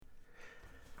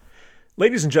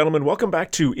Ladies and gentlemen, welcome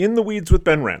back to In the Weeds with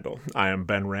Ben Randall. I am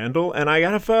Ben Randall, and I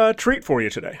have a treat for you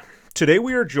today. Today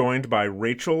we are joined by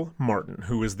Rachel Martin,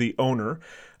 who is the owner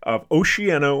of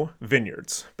Oceano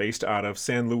Vineyards, based out of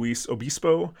San Luis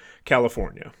Obispo,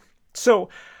 California. So,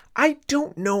 I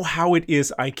don't know how it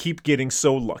is I keep getting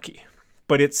so lucky,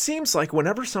 but it seems like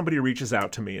whenever somebody reaches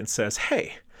out to me and says,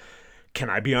 "Hey, can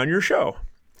I be on your show?"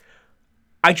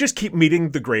 I just keep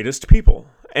meeting the greatest people.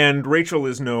 And Rachel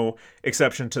is no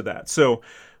exception to that. So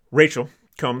Rachel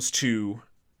comes to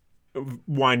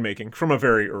winemaking from a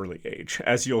very early age.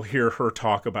 As you'll hear her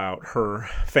talk about, her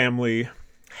family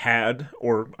had,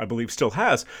 or I believe still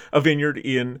has, a vineyard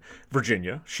in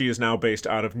Virginia. She is now based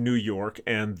out of New York,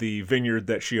 and the vineyard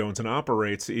that she owns and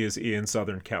operates is in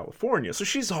Southern California. So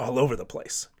she's all over the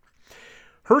place.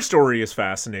 Her story is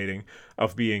fascinating,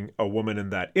 of being a woman in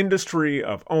that industry,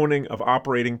 of owning, of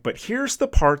operating. But here's the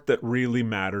part that really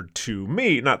mattered to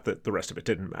me. Not that the rest of it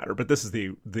didn't matter, but this is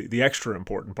the extra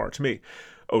important part to me.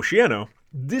 Oceano,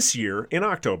 this year in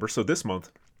October, so this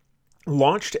month,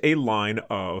 launched a line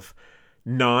of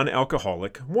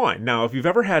non-alcoholic wine. Now, if you've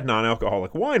ever had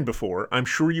non-alcoholic wine before, I'm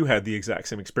sure you had the exact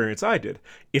same experience I did.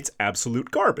 It's absolute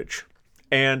garbage.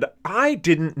 And I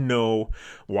didn't know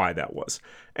why that was.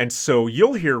 And so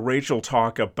you'll hear Rachel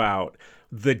talk about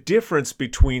the difference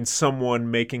between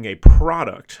someone making a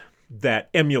product that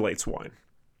emulates wine,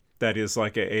 that is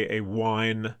like a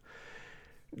wine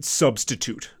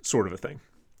substitute sort of a thing,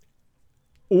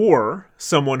 or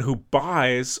someone who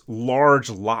buys large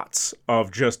lots of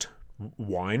just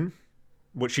wine,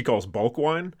 what she calls bulk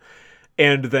wine,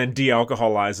 and then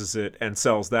de-alcoholizes it and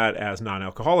sells that as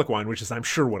non-alcoholic wine, which is, I'm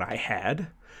sure, what I had,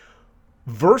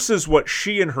 versus what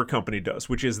she and her company does,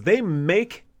 which is they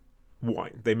make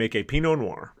wine. They make a Pinot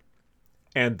Noir.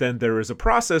 And then there is a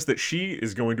process that she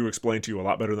is going to explain to you a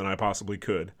lot better than I possibly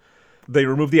could. They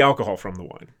remove the alcohol from the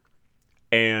wine.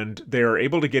 And they're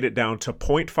able to get it down to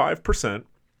 0.5%,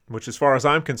 which, as far as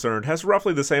I'm concerned, has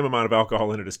roughly the same amount of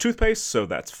alcohol in it as toothpaste, so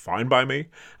that's fine by me.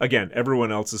 Again,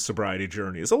 everyone else's sobriety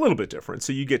journey is a little bit different,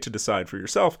 so you get to decide for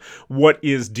yourself what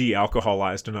is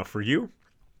de-alcoholized enough for you.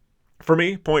 For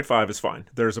me, 0.5 is fine.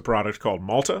 There's a product called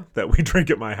Malta that we drink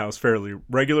at my house fairly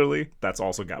regularly. That's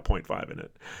also got 0.5 in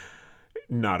it.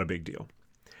 Not a big deal.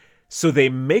 So they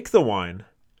make the wine.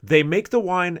 They make the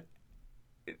wine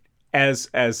as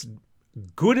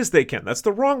good as they can. That's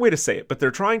the wrong way to say it, but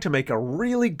they're trying to make a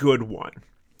really good wine.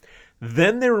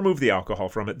 Then they remove the alcohol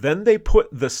from it. Then they put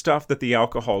the stuff that the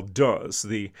alcohol does,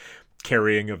 the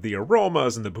carrying of the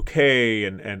aromas and the bouquet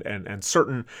and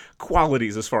certain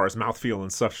qualities as far as mouthfeel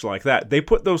and such like that. They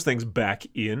put those things back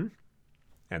in,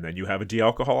 and then you have a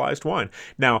de-alcoholized wine.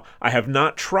 Now, I have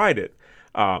not tried it,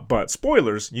 but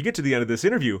spoilers, you get to the end of this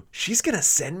interview, she's going to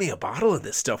send me a bottle of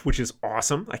this stuff, which is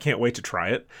awesome. I can't wait to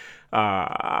try it.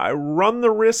 I run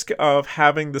the risk of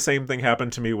having the same thing happen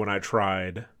to me when I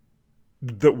tried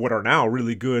what are now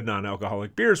really good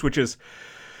non-alcoholic beers, which is,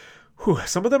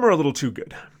 some of them are a little too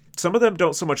good. Some of them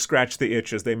don't so much scratch the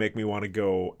itch as they make me want to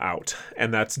go out.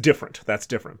 And that's different.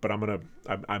 But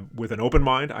I'm with an open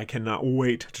mind. I cannot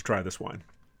wait to try this wine.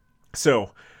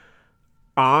 So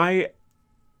I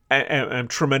am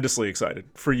tremendously excited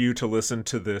for you to listen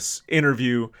to this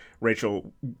interview.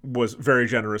 Rachel was very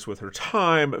generous with her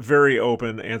time, very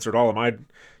open, answered all of my,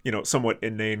 somewhat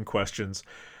inane questions.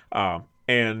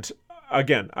 And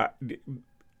again,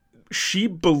 she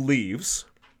believes,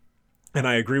 and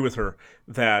I agree with her,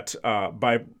 that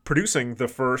by producing the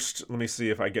first, let me see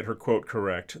if I get her quote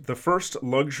correct, the first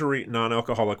luxury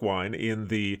non-alcoholic wine in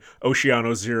the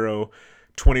Oceano Zero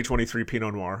 2023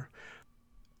 Pinot Noir,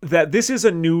 that this is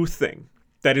a new thing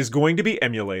that is going to be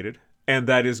emulated and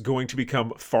that is going to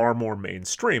become far more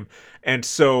mainstream. And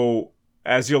so,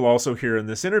 as you'll also hear in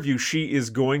this interview, she is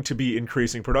going to be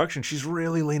increasing production. She's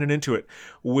really leaning into it,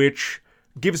 which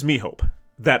gives me hope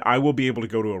that I will be able to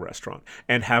go to a restaurant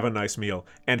and have a nice meal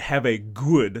and have a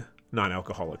good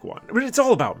non-alcoholic wine. But it's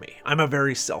all about me. I'm a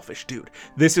very selfish dude.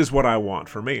 This is what I want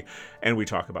for me. And we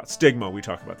talk about stigma. We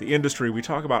talk about the industry. We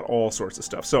talk about all sorts of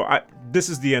stuff. So this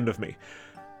is the end of me.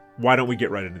 Why don't we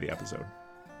get right into the episode?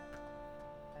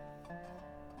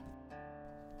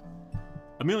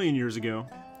 A million years ago,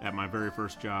 at my very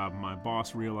first job, my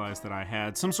boss realized that I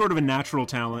had some sort of a natural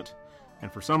talent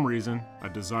and, for some reason, a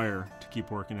desire to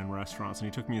keep working in restaurants. And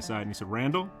he took me aside and he said,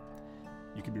 "Randall,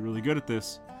 you could be really good at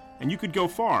this, and you could go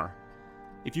far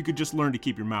if you could just learn to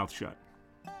keep your mouth shut."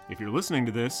 If you're listening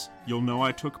to this, you'll know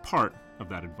I took part of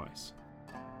that advice.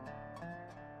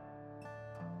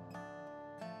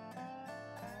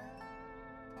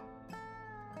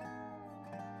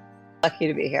 Lucky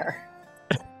to be here.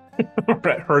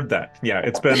 Right, heard that. Yeah,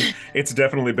 it's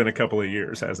definitely been a couple of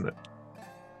years, hasn't it?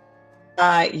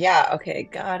 Yeah, okay,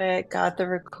 got it. Got the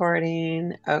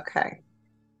recording. Okay.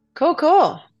 Cool,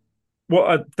 cool.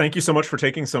 Well, thank you so much for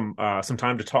taking some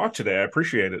time to talk today. I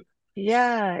appreciate it.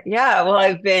 Yeah, yeah. Well,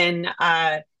 I've been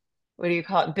what do you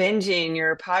call it? Binging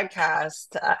your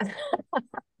podcast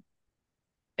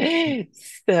so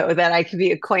that I could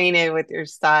be acquainted with your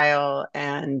style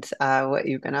and what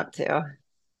you've been up to.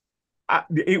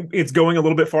 It's going a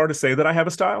little bit far to say that I have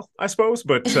a style, I suppose,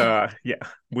 but yeah,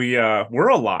 we're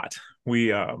a lot.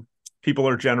 We People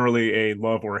are generally a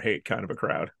love or hate kind of a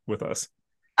crowd with us.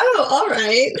 Oh, all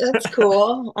right. That's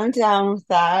cool. I'm down with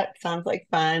that. Sounds like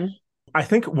fun. I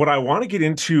think what I want to get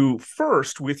into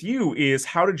first with you is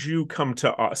how did you come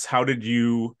to us? How did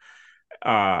you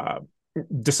uh,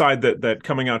 decide that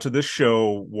coming out to this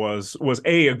show was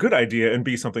a good idea and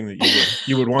b something that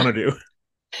you would want to do?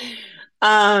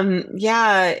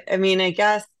 Yeah, I mean, I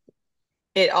guess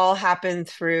it all happened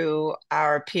through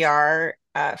our PR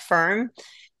firm.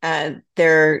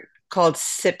 They're called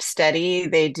Sip Steady.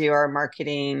 They do our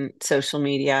marketing, social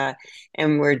media,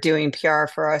 and we're doing PR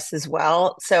for us as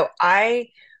well. So I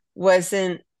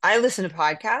listened to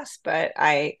podcasts, but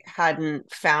I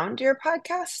hadn't found your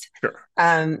podcast. Sure.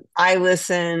 I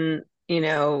listen,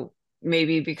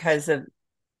 maybe because of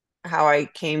how I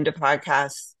came to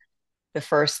podcasts the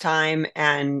first time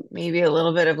and maybe a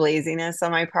little bit of laziness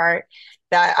on my part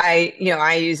that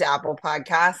I use Apple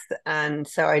Podcasts. And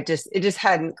so it just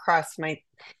hadn't crossed my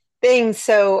thing.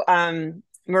 So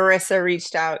Marissa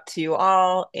reached out to you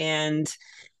all and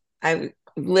I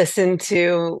listened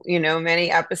to,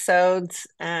 many episodes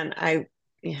and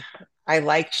yeah, I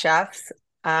like chefs.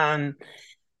 Um,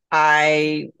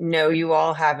 I know you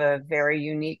all have a very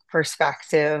unique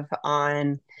perspective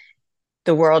on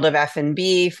the world of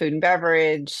F&B, food and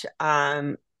beverage,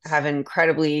 have an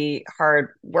incredibly hard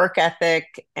work ethic,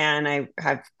 and I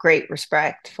have great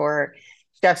respect for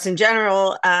chefs in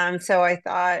general. So I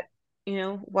thought,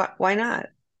 why not?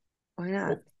 Why not?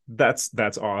 Well,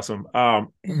 that's awesome.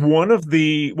 One of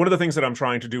the things that I'm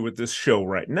trying to do with this show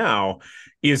right now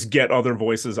is get other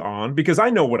voices on because I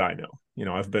know what I know.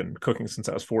 I've been cooking since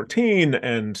I was 14,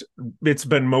 and it's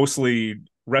been mostly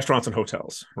restaurants and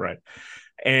hotels, right?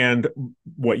 And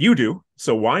what you do,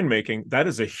 so winemaking, that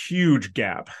is a huge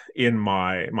gap in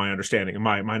my understanding and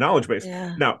my knowledge base.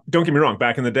 Yeah. Now, don't get me wrong,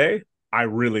 back in the day, I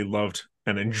really loved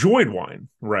and enjoyed wine,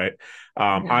 right?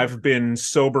 Yeah. I've been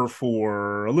sober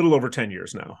for a little over 10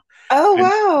 years now. Oh, And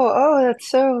wow. Oh, that's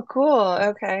so cool.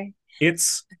 Okay.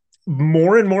 it's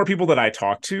more and more people that I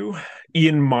talk to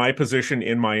in my position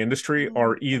in my industry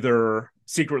are either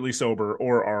secretly sober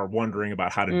or are wondering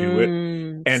about how to do it.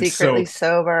 And Secretly so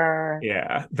sober.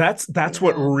 yeah, that's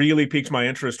what Yeah. really piqued my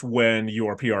interest when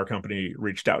your PR company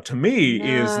reached out to me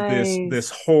is this Nice.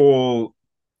 whole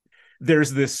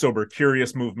there's this sober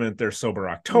curious movement, there's sober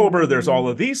October, there's all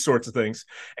of Mm. these sorts of things.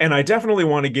 And I definitely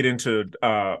want to get into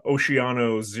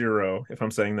Oceano Zero, if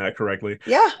I'm saying that correctly.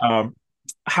 Yeah. Um,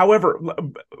 However,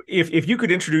 if you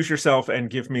could introduce yourself and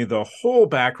give me the whole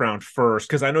background first,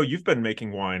 because I know you've been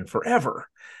making wine forever,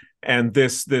 and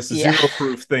this Yeah. zero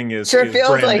proof thing is Sure is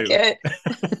feels brand like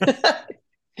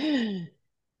new. it.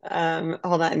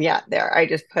 Hold on. Yeah, there. I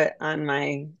just put on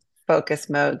my focus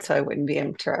mode so I wouldn't be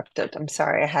interrupted. I'm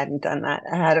sorry I hadn't done that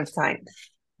ahead of time.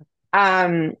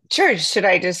 Sure. Should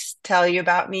I just tell you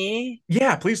about me?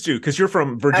 Yeah, please do, because you're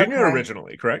from Virginia Okay.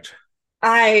 originally, correct?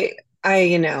 I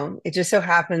it just so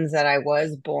happens that I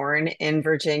was born in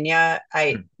Virginia.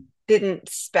 I Hmm. didn't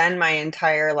spend my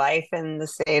entire life in the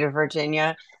state of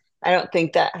Virginia. I don't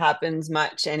think that happens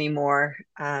much anymore,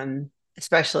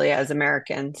 especially as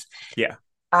Americans. Yeah.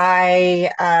 I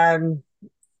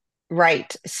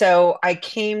Right. So I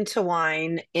came to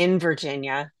wine in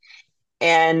Virginia,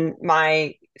 and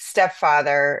my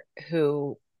stepfather,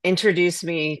 who introduced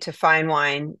me to fine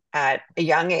wine at a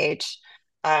young age,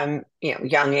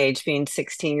 young age being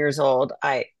 16 years old,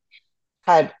 I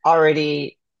had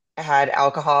already had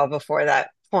alcohol before that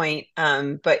point,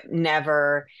 but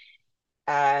never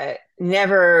had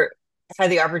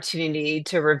the opportunity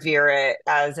to revere it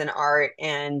as an art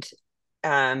and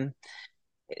um,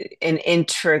 an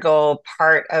integral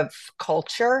part of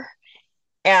culture.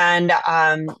 And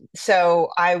so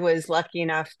I was lucky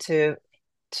enough to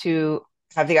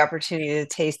have the opportunity to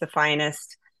taste the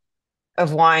finest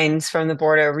of wines from the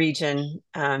Bordeaux region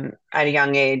at a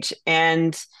young age.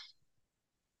 And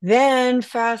then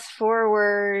fast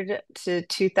forward to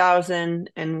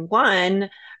 2001,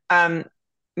 um,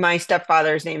 my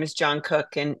stepfather's name is John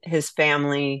Cook, and his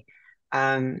family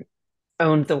um,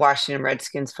 owned the Washington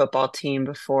Redskins football team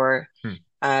before Hmm.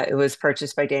 it was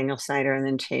purchased by Daniel Snyder and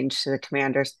then changed to the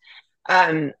Commanders.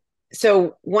 Um,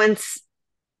 so once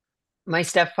my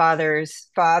stepfather's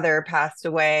father passed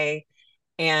away,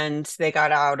 and they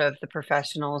got out of the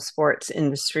professional sports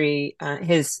industry.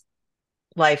 His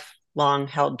lifelong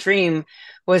held dream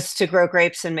was to grow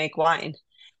grapes and make wine.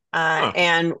 Huh.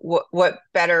 And what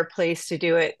better place to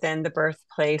do it than the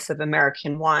birthplace of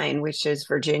American wine, which is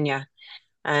Virginia?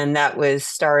 And that was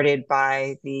started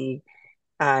by the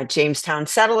Jamestown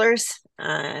settlers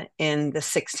in the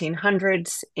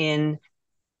 1600s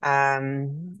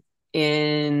um,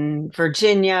 in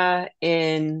Virginia,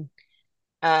 um,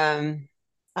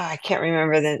 I can't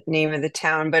remember the name of the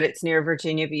town, but it's near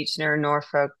Virginia Beach, near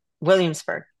Norfolk,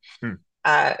 Williamsburg, Hmm.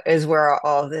 is where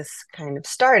all this kind of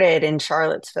started in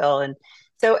Charlottesville. And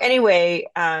so, anyway,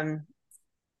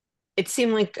 it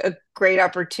seemed like a great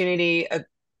opportunity, a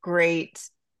great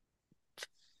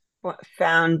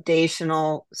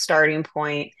foundational starting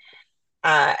point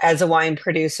as a wine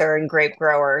producer and grape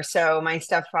grower. So my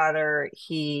stepfather,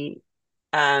 he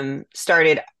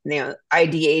started,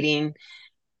 ideating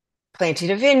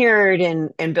planting a vineyard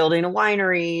and building a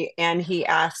winery, and he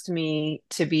asked me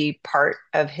to be part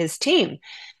of his team.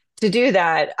 To do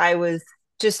that, I was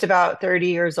just about 30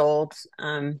 years old.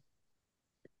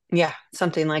 Yeah,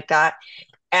 something like that.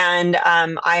 And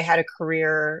I had a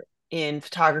career in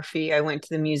photography. I went to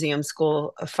the Museum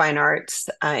School of Fine Arts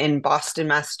in Boston,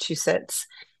 Massachusetts,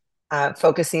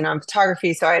 focusing on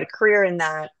photography. So I had a career in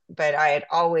that, but I had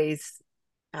always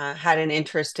had an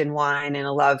interest in wine and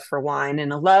a love for wine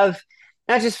and a love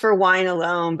not just for wine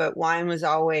alone, but wine was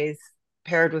always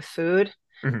paired with food.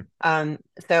 Mhm. Um,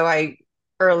 so I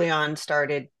early on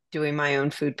started doing my own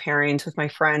food pairings with my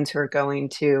friends who are going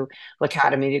to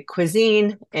L'Académie de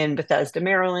Cuisine in Bethesda,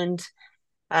 Maryland.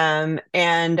 And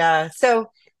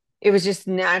so it was just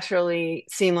naturally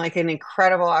seemed like an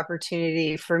incredible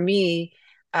opportunity for me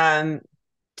um,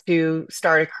 to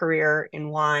start a career in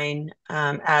wine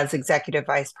as executive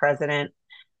vice president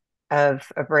of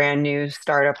a brand new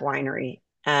startup winery.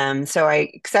 So I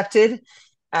accepted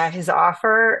his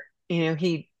offer.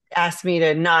 He asked me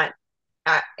to not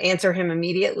answer him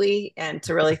immediately and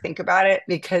to really think about it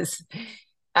because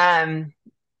um,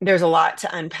 there's a lot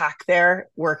to unpack there.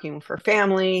 Working for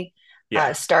family,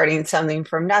 Yeah. starting something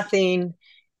from nothing.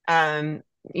 Um,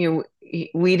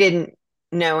 we didn't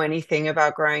know anything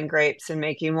about growing grapes and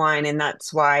making wine, and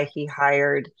that's why he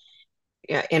hired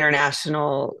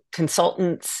international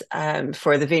consultants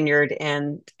for the vineyard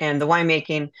and the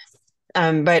winemaking.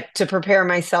 But to prepare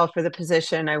myself for the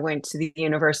position, I went to the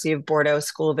University of Bordeaux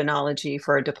School of Enology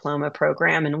for a diploma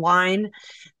program in wine.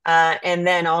 And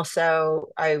then also,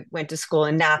 I went to school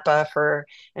in Napa for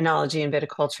enology and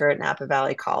viticulture at Napa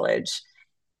Valley College.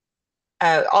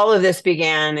 All of this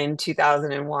began in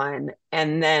 2001.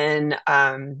 And then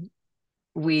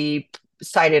we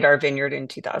sited our vineyard in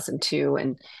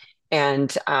 2002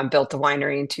 and built the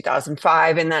winery in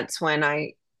 2005. And that's when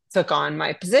I took on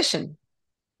my position.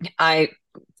 I,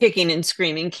 kicking and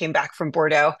screaming, came back from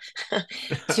Bordeaux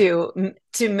to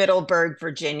Middleburg,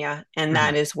 Virginia, and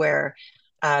that Mhm. is where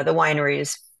the winery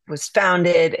was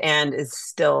founded and is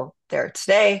still there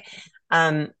today.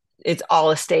 Um, it's all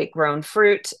estate grown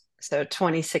fruit, so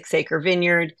 26-acre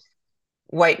vineyard,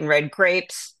 white and red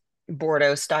grapes,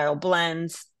 Bordeaux style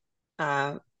blends.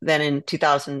 Then in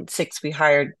 2006, we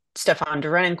hired Stefan de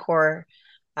Renoncourt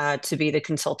to be the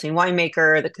consulting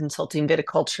winemaker. The consulting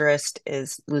viticulturist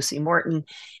is Lucy Morton.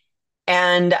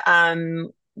 And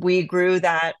we grew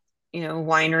that,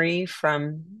 winery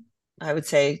from, I would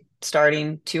say,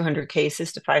 starting 200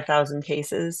 cases to 5,000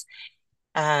 cases,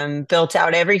 built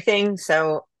out everything.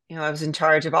 So, I was in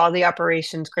charge of all the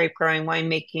operations, grape growing,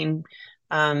 winemaking,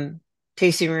 um,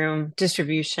 tasting room,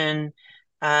 distribution,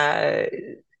 uh,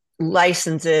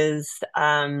 licenses,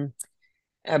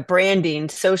 branding,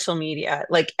 social media,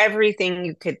 like everything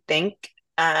you could think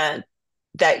that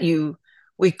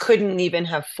we couldn't even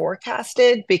have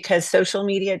forecasted because social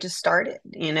media just started,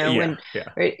 Yeah. when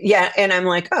Yeah. yeah, and I'm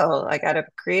like, oh, I got to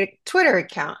create a Twitter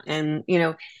account and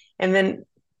and then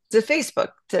to Facebook,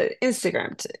 to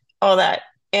Instagram, to all that.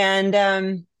 And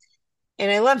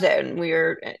I loved it. And we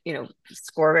were,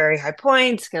 score very high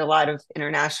points, get a lot of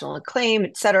international acclaim,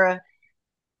 etc.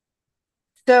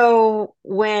 So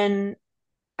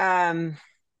um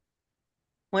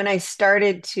when I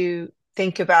started to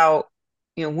think about,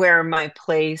 where my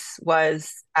place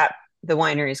was at the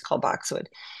winery is called Boxwood,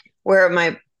 where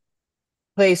my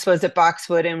place was at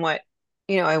Boxwood and what,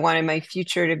 I wanted my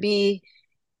future to be,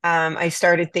 I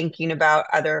started thinking about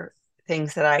other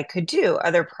things that I could do,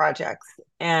 other projects.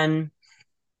 And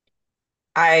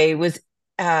I was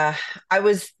uh, I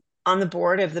was on the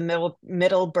board of the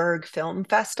Middleburg Film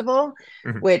Festival,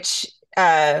 Mhm. which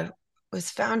uh, was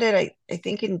founded, I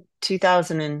think, in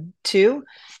 2002,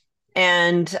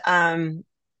 and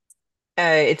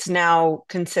it's now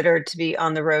considered to be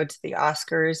on the road to the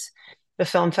Oscars, the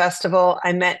film festival.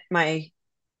 I met my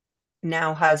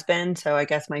now husband, so I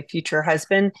guess my future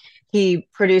husband. He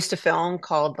produced a film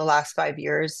called The Last 5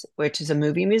 Years, which is a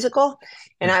movie musical.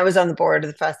 And Mm. I was on the board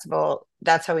of the festival.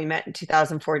 That's how we met in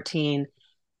 2014.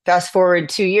 Fast forward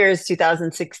 2 years,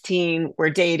 2016,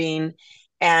 we're dating,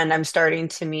 and I'm starting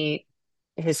to meet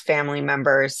his family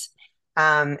members.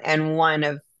 And one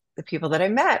of the people that I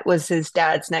met was his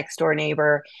dad's next door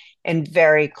neighbor and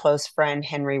very close friend,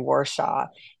 Henry Warshaw.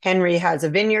 Henry has a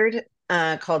vineyard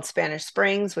called Spanish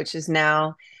Springs, which is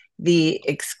now the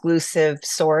exclusive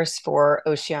source for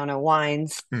Oceano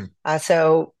wines. Mm.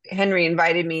 So Henry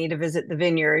invited me to visit the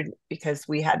vineyard because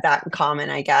we had that in common,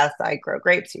 I guess. I grow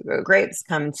grapes, you grow grapes,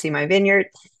 come and see my vineyard.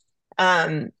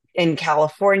 In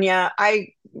California,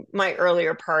 my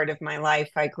earlier part of my life,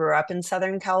 I grew up in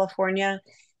Southern California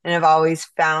and I've always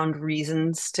found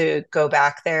reasons to go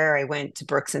back there. I went to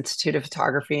Brooks Institute of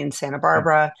Photography in Santa Mm.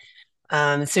 Barbara.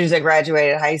 As soon as I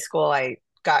graduated high school, I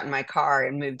got in my car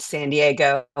and moved to San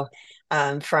Diego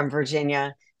from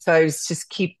Virginia. So I was just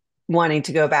keep wanting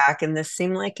to go back, and this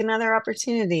seemed like another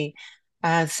opportunity.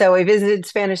 So I visited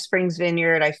Spanish Springs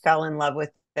Vineyard. I fell in love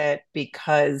with it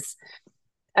because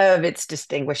of its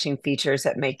distinguishing features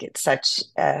that make it such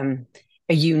a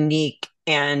unique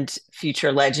and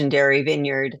future legendary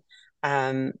vineyard.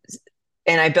 Um,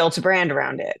 and I built a brand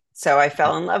around it. So I Mm.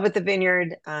 fell in love with the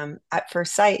vineyard at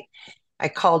first sight. I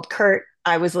called Kurt.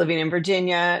 I was living in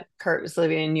Virginia. Kurt was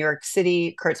living in New York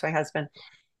City. Kurt's my husband.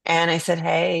 And I said,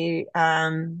 hey,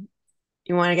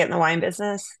 you want to get in the wine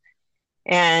business?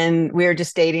 And we were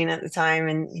just dating at the time.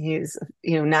 And he was,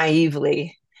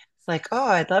 naively, it's like, oh,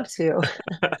 I'd love to.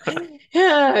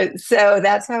 Yeah. So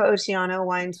that's how Oceano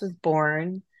Wines was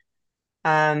born.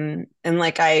 And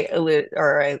like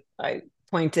I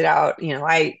pointed out,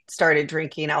 I started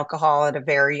drinking alcohol at a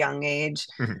very young age.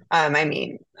 Mhm. I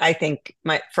mean, I think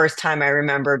my first time I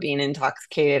remember being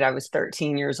intoxicated, I was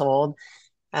 13 years old.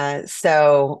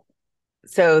 So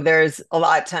there's a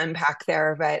lot to unpack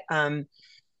there, but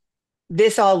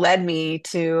this all led me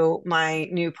to my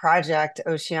new project,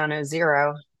 Oceano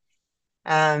Zero,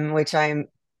 which I'm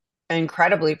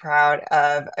incredibly proud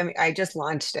of. I mean, I just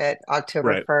launched it October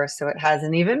Right. 1st, so it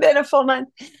hasn't even been a full month.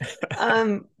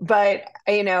 But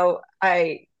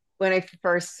I when I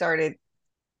first started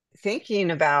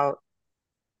thinking about,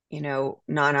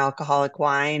 non-alcoholic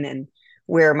wine and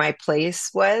where my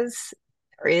place was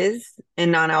or is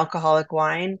in non-alcoholic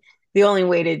wine, the only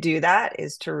way to do that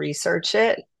is to research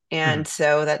it. Mhm. And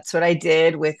so that's what I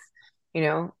did with,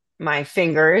 my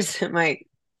fingers,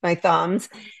 my thumbs,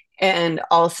 and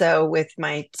also with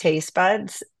my taste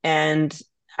buds. And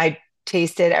I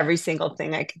tasted every single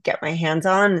thing I could get my hands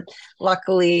on.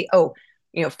 Luckily,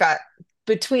 fat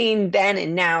between then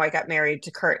and now, I got married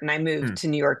to Kurt and I moved Mm. to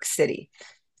New York City.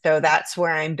 So that's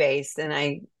where I'm based, and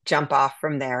I jump off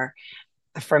from there,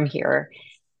 from here.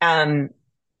 Um,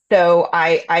 so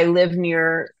I live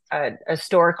near a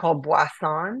store called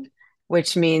Boisson,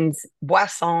 which means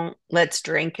boisson, let's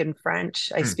drink in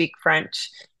French. I Mm. speak French.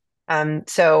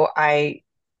 So I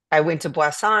went to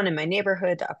Boisson in my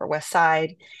neighborhood, the Upper West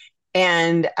Side,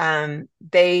 and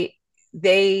they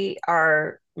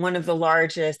are one of the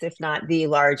largest, if not the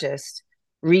largest,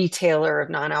 retailer of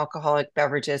non-alcoholic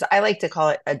beverages. I like to call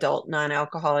it adult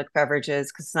non-alcoholic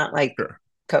beverages because it's not like Sure.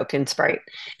 Coke and Sprite.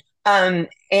 And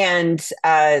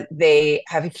they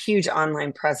have a huge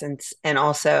online presence, and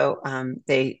also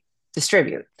they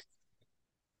distribute.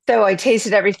 So I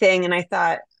tasted everything and I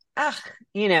thought, ah,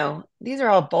 these are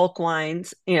all bulk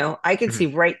wines. I could Mhm. see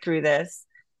right through this.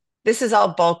 This is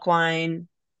all bulk wine.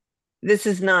 This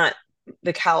is not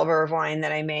the caliber of wine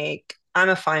that I make. I'm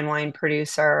a fine wine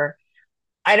producer.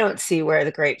 I don't see where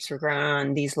the grapes were grown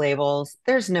on these labels.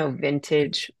 There's no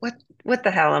vintage. What the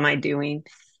hell am I doing?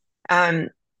 Um,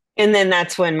 and then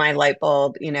that's when my light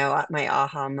bulb, my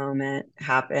aha moment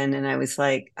happened, and I was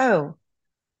like, oh,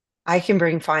 I can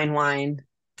bring fine wine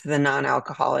to the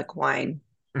non-alcoholic wine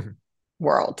Mhm.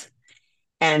 world.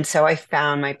 And so I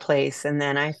found my place, and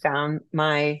then I found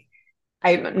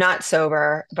I'm not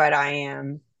sober, but I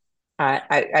am,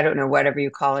 I don't know, whatever you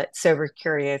call it, sober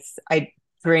curious. I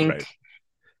drink,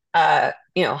 Right.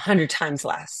 100 times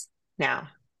less now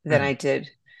than Mhm. I did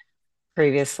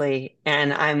previously,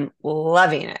 and I'm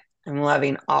loving it. I'm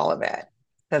loving all of it.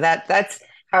 So that's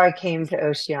how I came to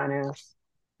Oceano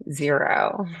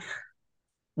Zero.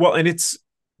 Well, and it's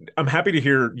I'm happy to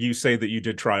hear you say that you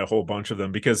did try a whole bunch of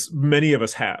them because many of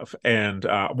us have. And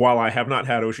while I have not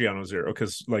had Oceano Zero,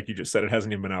 because like you just said, it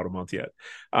hasn't even been out a month yet,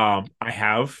 I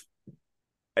have.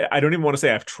 I don't even want to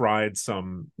say I've tried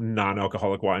some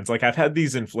non-alcoholic wines. Like I've had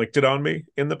these inflicted on me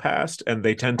in the past, and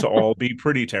they tend to all be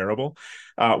pretty terrible.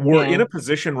 We're in Yeah. a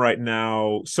position right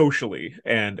now, socially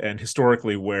and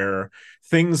historically, where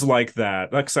things like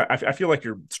that, like I feel like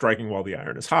you're striking while the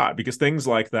iron is hot, because things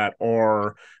like that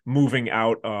are moving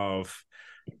out of,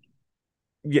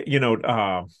 I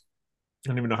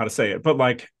don't even know how to say it, but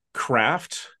like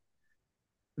craft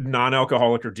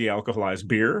non-alcoholic or de-alcoholized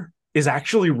beer is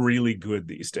actually really good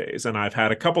these days, and I've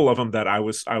had a couple of them that I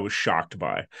was shocked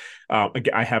by.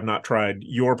 I have not tried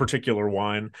your particular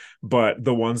wine, but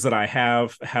the ones that I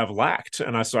have lacked,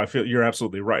 and I feel you're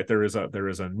absolutely right. There is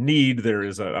a need, there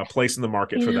is a place in the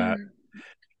market You for that. know,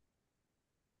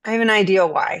 I have an idea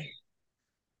why.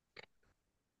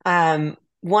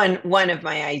 One of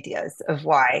my ideas of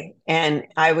why, and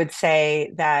I would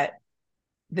say that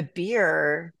the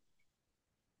beer,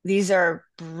 these are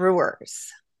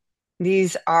brewers.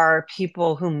 These are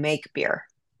people who make beer.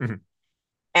 Mhm.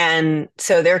 And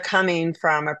so they're coming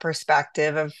from a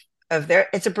perspective of their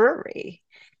it's a brewery.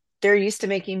 They're used to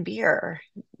making beer.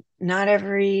 Not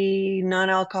every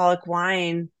non-alcoholic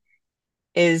wine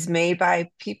is made by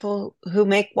people who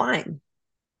make wine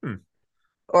Hmm.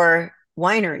 or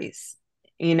wineries.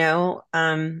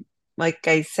 Like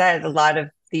I said, a lot of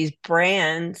these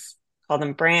brands, call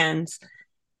them brands,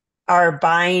 are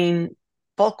buying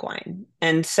bulk wine.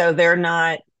 And so they're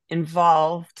not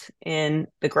involved in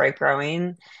the grape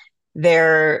growing.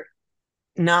 They're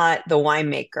not the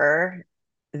winemaker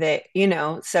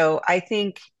so I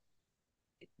think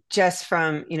just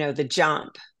from, the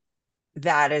jump,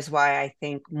 that is why I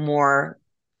think more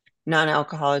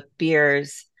non-alcoholic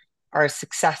beers are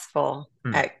successful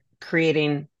Hmm. at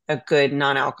creating a good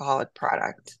non-alcoholic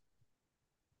product.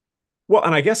 Well,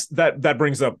 and I guess that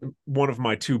brings up one of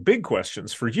my two big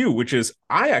questions for you, which is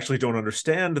I actually don't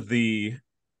understand the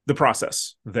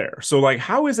process there. So like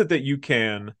how is it that you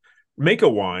can make a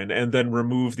wine and then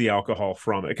remove the alcohol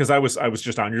from it? Because I was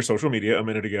just on your social media a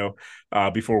minute ago,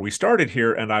 before we started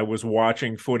here, and I was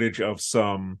watching footage of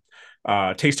some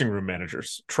tasting room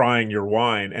managers trying your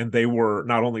wine, and they were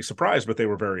not only surprised, but they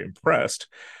were very impressed.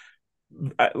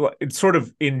 It's sort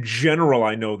of in general,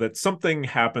 I know that something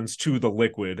happens to the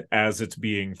liquid as it's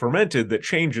being fermented that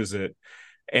changes it.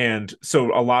 And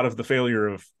so a lot of the failure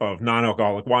of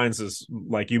non-alcoholic wines is,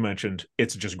 like you mentioned,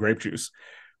 it's just grape juice.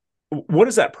 What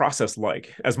is that process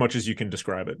like, as much as you can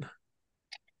describe it?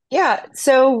 Yeah,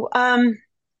 so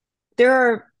there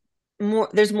are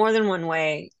there's more than one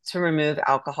way to remove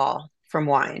alcohol from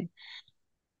wine.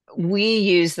 We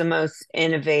use the most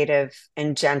innovative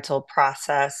and gentle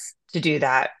process to do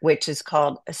that, which is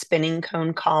called a spinning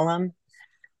cone column.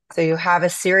 So you have a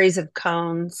series of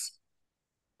cones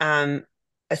um,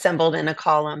 assembled in a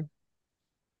column.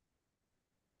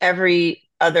 Every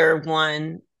other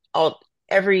one, all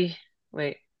every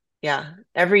wait, yeah,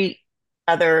 every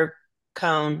other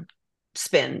cone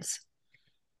spins,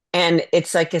 and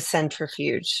it's like a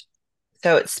centrifuge.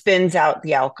 So it spins out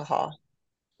the alcohol,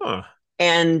 Huh.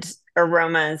 and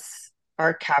aromas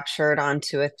are captured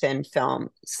onto a thin film.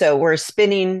 So we're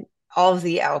spinning all of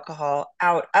the alcohol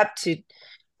out up to,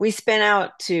 we spin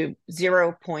out to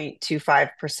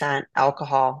 0.25%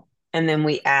 alcohol. And then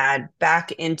we add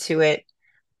back into it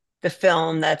the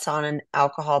film that's on an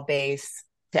alcohol base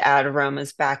to add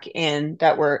aromas back in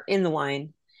that were in the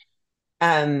wine,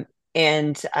 and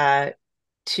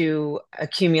to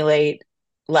accumulate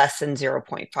less than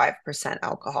 0.5%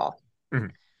 alcohol.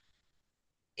 Mhm.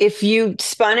 If you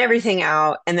spun everything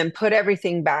out and then put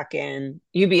everything back in,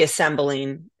 you'd be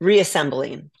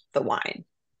reassembling the wine.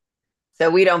 So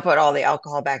we don't put all the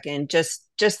alcohol back in, just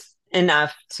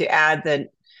enough to add the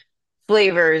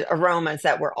flavors, aromas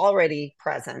that were already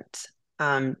present,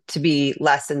 to be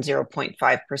less than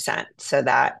 0.5%, so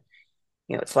that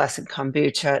it's less than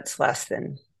kombucha, it's less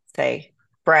than, say,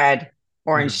 bread, Mhm.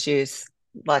 orange juice,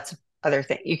 lots of other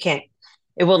things.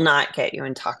 It will not get you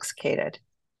intoxicated.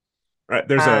 Right.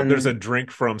 There's a Um,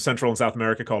 drink from Central and South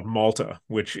America called Malta,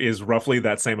 which is roughly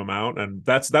that same amount, and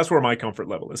that's where my comfort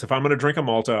level is. If I'm going to drink a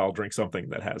Malta, I'll drink something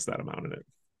that has that amount in it.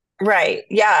 right.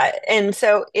 Yeah. And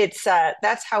so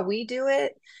that's how we do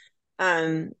it.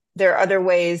 There are other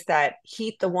ways that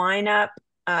heat the wine up,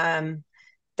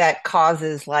 that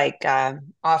causes like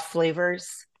off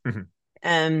flavors. Mhm.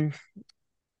 Um,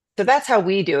 so that's how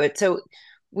we do it. So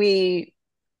we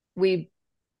we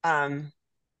um,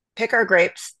 pick our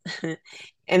grapes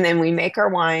and then we make our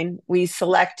wine. We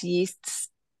select yeasts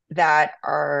that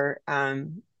are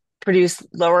produce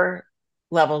lower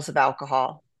levels of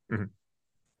alcohol Hmm.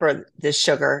 for the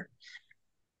sugar.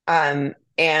 And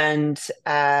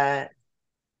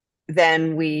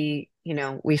then we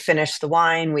finish the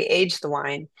wine, we age the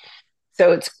wine.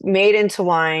 So it's made into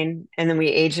wine, and then we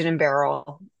age it in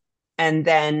barrel, and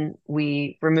then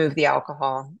we remove the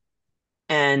alcohol.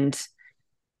 And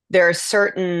there are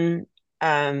certain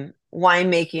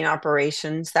winemaking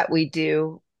operations that we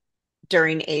do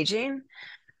during aging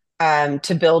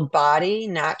to build body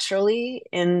naturally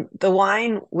in the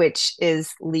wine, which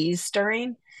is lees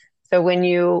stirring. So when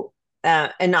you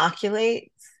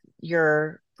inoculate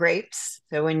your grapes,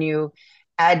 so when you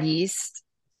add yeast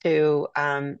to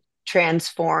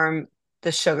transform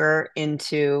the sugar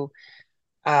into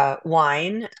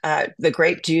wine, the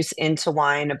grape juice into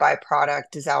wine, a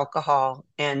byproduct is alcohol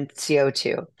and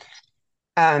CO2.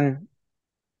 Um,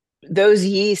 those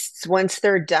yeasts, once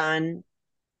they're done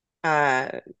uh,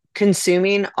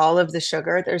 consuming all of the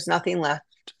sugar, there's nothing left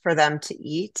for them to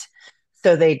eat.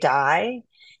 So they die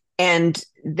and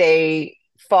they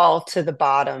fall to the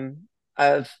bottom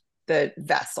of the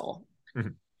vessel. Hmm.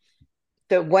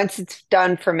 So once it's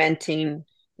done fermenting,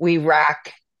 we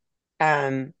rack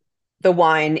um, the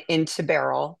wine into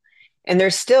barrel, and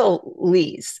there's still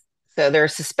lees. So they're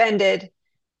suspended,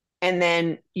 and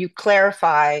then you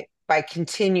clarify by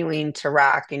continuing to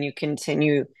rack, and you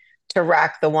continue to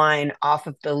rack the wine off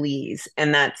of the lees,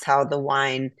 and that's how the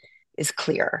wine is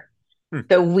clear. Hmm.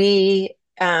 So we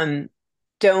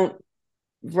don't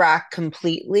rack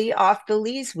completely off the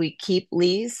lees. We keep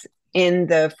lees in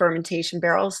the fermentation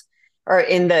barrels or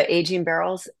in the aging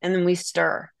barrels, and then we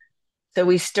stir. So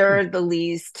we Hmm. stir the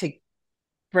lees to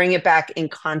bring it back in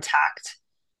contact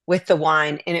with the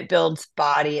wine, and it builds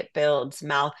body, it builds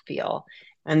mouthfeel,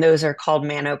 and those are called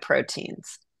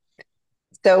manoproteins.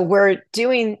 So we're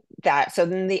doing that. So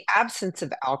in the absence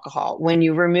of alcohol, when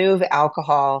you remove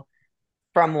alcohol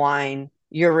from wine,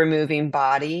 you're removing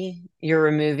body, you're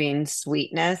removing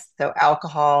sweetness. So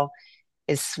alcohol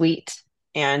is sweet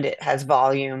and it has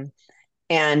volume,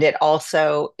 and it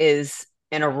also is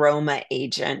an aroma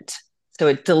agent. So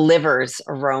it delivers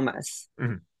aromas.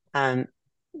 Hmm. Um,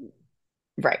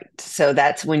 right. So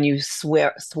that's when you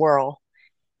swirl,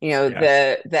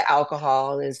 Yes. the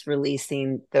alcohol is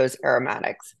releasing those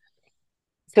aromatics.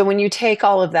 So when you take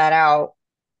all of that out,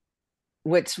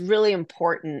 what's really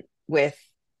important with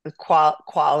the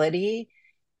quality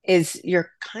is you're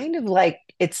kind of like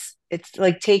it's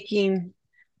like taking,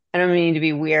 I don't mean to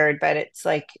be weird, but it's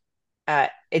like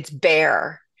it's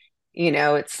bare,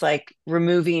 it's like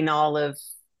removing all of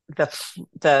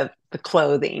the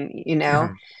clothing,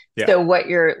 Hmm. Yeah. so what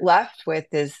you're left with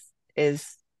is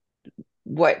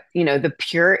what,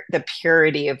 the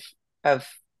purity of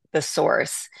the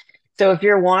source. So if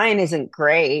your wine isn't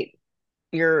great,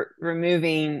 you're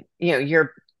removing,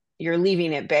 you're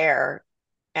leaving it bare,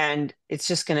 and it's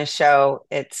just going to show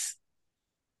its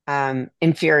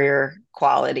inferior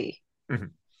quality. Hmm.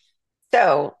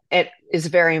 So it is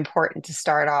very important to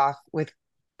start off with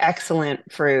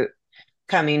excellent fruit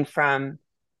coming from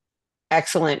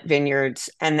excellent vineyards,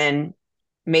 and then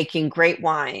making great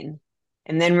wine,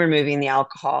 and then removing the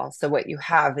alcohol. So what you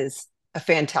have is a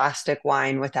fantastic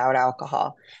wine without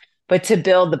alcohol. But to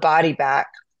build the body back,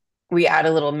 we add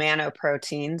a little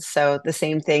manoproteins, so the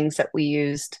same things that we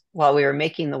used while we were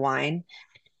making the wine,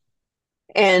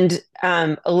 and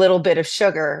a little bit of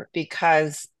sugar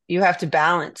because you have to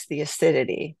balance the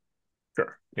acidity.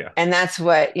 Sure. Yeah. And that's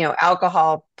what,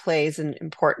 alcohol plays an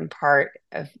important part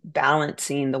of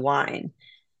balancing the wine.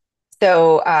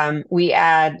 So we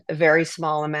add a very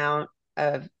small amount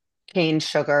of cane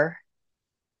sugar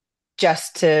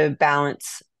just to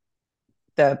balance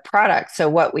the product. So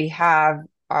what we have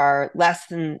are less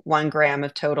than 1 gram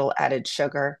of total added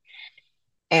sugar,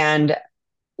 and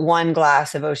 1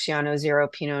 glass of Oceano Zero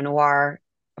Pinot Noir.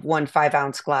 1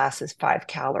 5-ounce glass is 5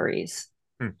 calories.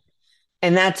 Hmm.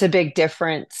 And that's a big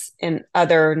difference in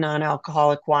other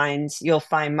non-alcoholic wines. You'll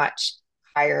find much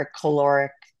higher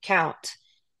caloric count.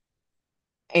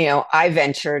 I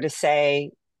venture to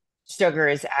say sugar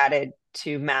is added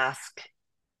to mask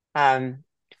um,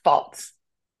 faults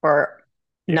or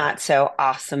Yeah. not so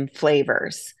awesome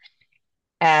flavors.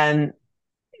 And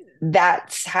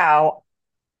that's how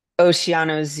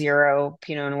Oceano Zero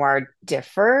Pinot Noir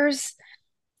differs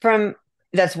from,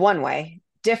 that's one way,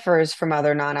 differs from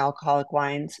other non alcoholic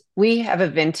wines. We have a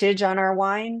vintage on our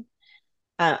wine.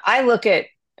 I look at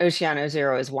Oceano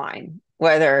Zero as wine,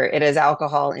 whether it has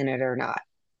alcohol in it or not.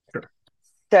 Sure.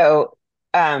 So,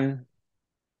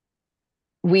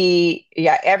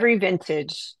 yeah, every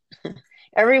vintage,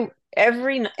 every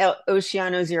every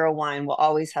Oceano Zero wine will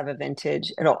always have a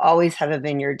vintage. It'll always have a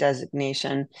vineyard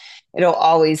designation. It'll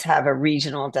always have a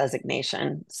regional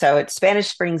designation. So it's Spanish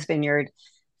Springs Vineyard,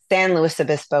 San Luis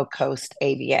Obispo Coast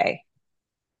AVA.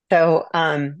 So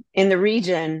in the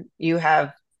region, you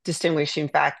have distinguishing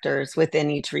factors within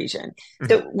each region. Mhm.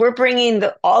 So we're bringing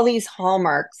all these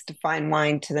hallmarks to fine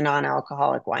wine to the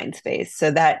non-alcoholic wine space so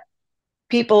that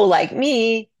people like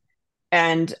me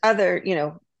and other,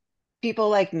 people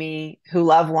like me who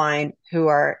love wine, who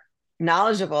are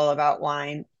knowledgeable about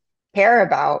wine, care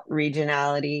about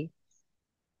regionality,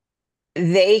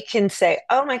 they can say,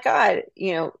 oh my God,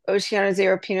 Oceano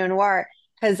Zero Pinot Noir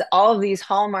has all of these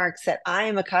hallmarks that I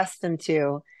am accustomed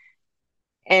to.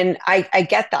 And I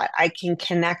get that. I can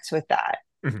connect with that.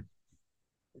 Mhm.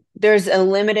 There's a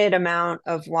limited amount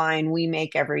of wine we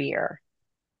make every year.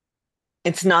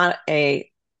 It's not a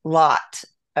lot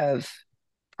of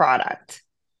product.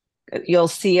 You'll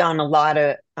see on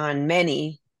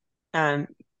many um,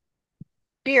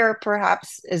 beer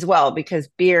perhaps as well, because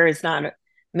beer is not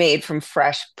made from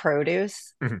fresh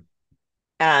produce.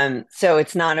 Mhm. So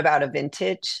it's not about a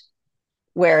vintage,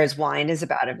 whereas wine is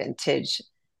about a vintage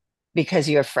because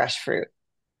you have fresh fruit.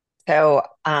 So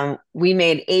we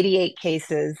made 88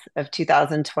 cases of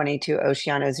 2022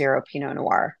 Oceano Zero Pinot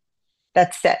Noir.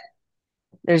 That's it.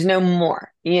 There's no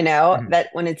more, Mhm. that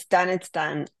when it's done, it's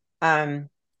done. Um,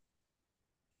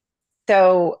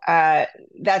 so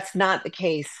that's not the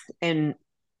case in,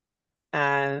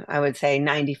 I would say,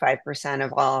 95%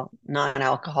 of all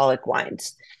non-alcoholic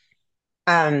wines.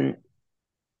 Um,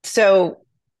 so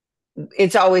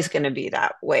it's always going to be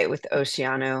that way with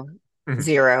Oceano Mhm.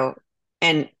 Zero.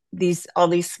 And all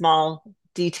these small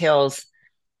details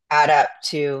add up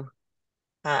to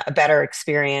a better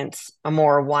experience, a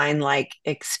more wine-like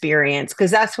experience,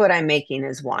 because that's what I'm making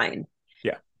is wine.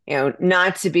 Yeah.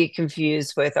 Not to be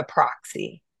confused with a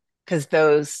proxy, because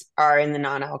those are in the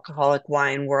non-alcoholic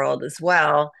wine world as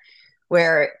well,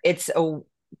 where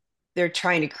they're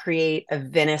trying to create a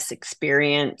Venice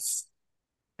experience,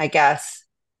 I guess.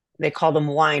 They call them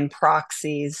wine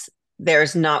proxies.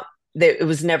 There's not, it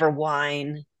was never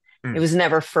wine. It Mhm. was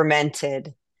never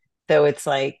fermented. So it's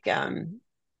like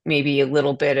maybe a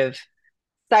little bit of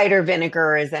cider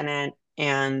vinegar is in it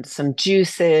and some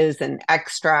juices and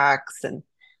extracts and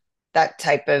that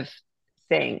type of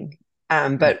thing.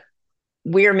 Mhm. But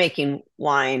we're making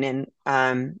wine,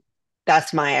 and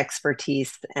that's my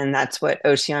expertise, and that's what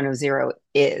Oceano Zero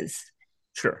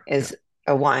Sure. Yeah. is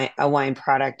a wine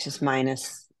product just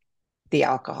minus the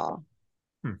alcohol.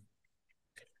 Hmm.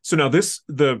 So now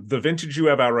the vintage you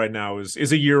have out right now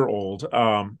is a year old.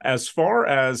 As far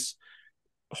as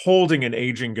holding and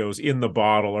aging goes in the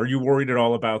bottle, are you worried at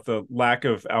all about the lack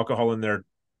of alcohol in there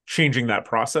changing that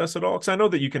process at all? Because I know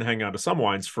that you can hang on to some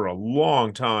wines for a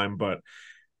long time, but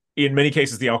in many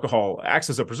cases the alcohol acts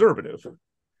as a preservative.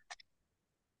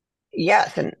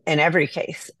 Yes, in every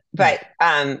case. Hmm.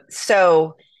 But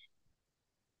so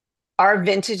our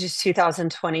vintage is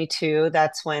 2022.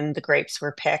 That's when the grapes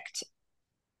were picked.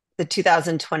 The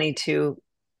 2022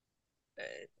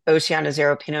 Oceano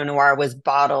Zero Pinot Noir was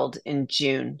bottled in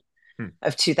June Hmm.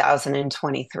 of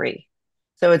 2023.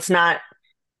 So it's not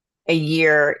a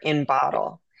year in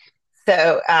bottle.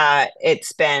 So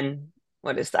it's been,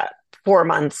 what is that, 4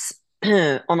 months,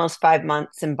 almost 5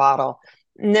 months in bottle.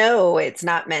 No, it's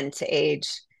not meant to age.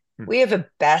 Hmm. We have a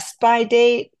best by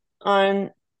date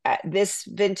on this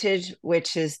vintage,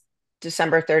 which is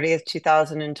December 30th,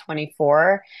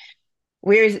 2024.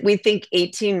 We think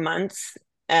 18 months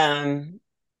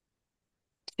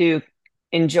to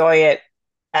enjoy it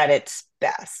at its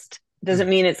best. Doesn't Hmm.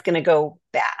 mean it's going to go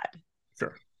bad.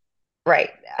 Sure.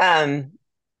 Right.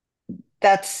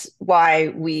 That's why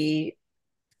we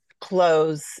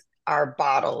close our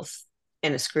bottles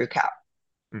in a screw cap,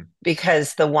 Hmm.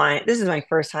 because this is my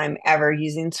first time ever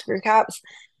using screw caps.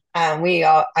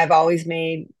 I've always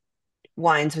made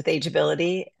wines with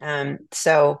ageability.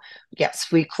 So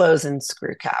yes, we close in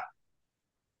screw cap.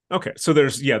 Okay, so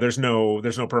there's no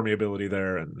permeability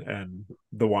there, and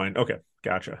the wine. Okay,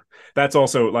 gotcha. That's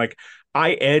also like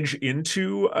I edge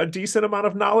into a decent amount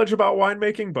of knowledge about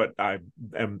winemaking, but I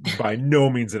am by no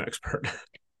means an expert.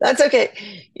 That's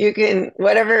okay. You can,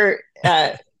 whatever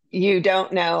you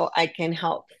don't know, I can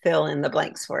help fill in the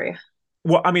blanks for you.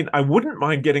 Well, I mean, I wouldn't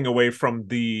mind getting away from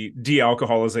the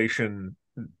de-alcoholization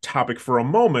topic for a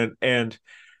moment, and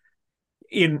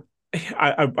in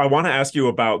I want to ask you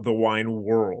about the wine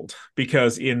world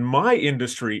because in my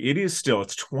industry, it's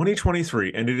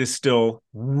 2023 and it is still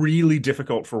really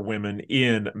difficult for women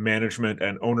in management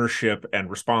and ownership and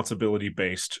responsibility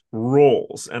based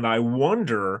roles. And I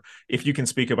wonder if you can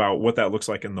speak about what that looks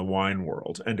like in the wine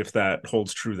world and if that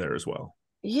holds true there as well.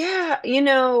 Yeah,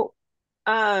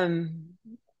 um,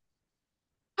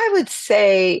 I would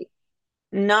say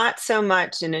not so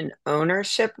much in an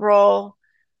ownership role,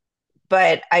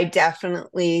 but I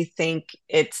definitely think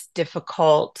it's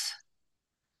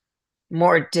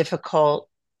more difficult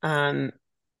um,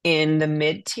 in the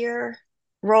mid-tier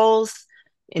roles,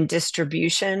 in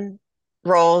distribution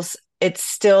roles. It's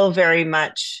still very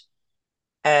much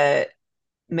a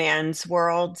man's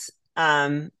world,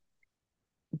 um,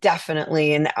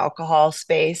 definitely in the alcohol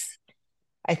space.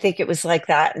 I think it was like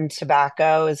that in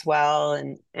tobacco as well,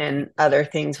 and other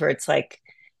things where it's like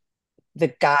the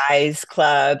guys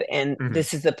club, and Hmm.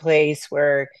 this is the place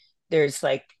where there's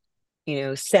like,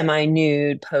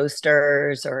 semi-nude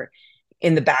posters or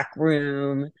in the back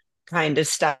room kind of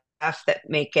stuff that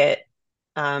make it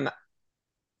um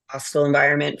hostile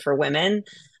environment for women.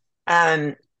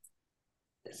 Um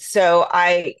so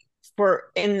I for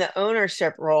in the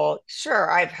ownership role,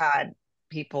 sure, I've had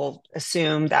people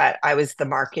assume that I was the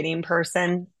marketing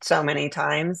person so many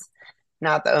times,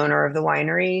 not the owner of the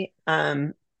winery.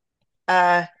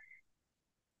 Uh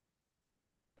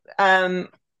Um,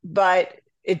 but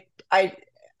it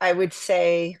I would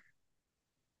say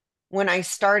when I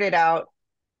started out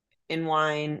in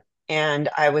wine and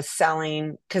I was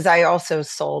selling, because I also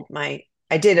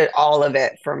I did all of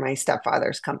it for my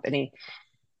stepfather's company.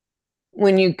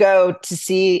 When you go to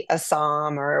see a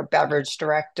som or a beverage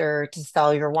director to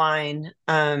sell your wine,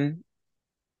 and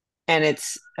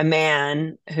it's a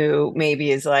man who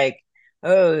maybe is like,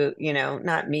 oh,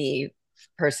 not me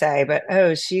per se, but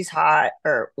oh, she's hot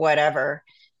or whatever,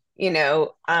 you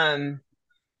know, um,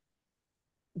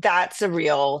 that's a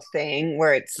real thing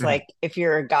where it's Hmm. like if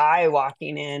you're a guy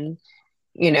walking in,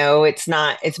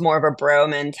 it's more of a bro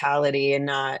mentality and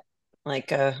not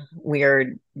like a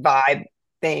weird vibe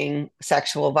thing,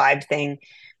 sexual vibe thing.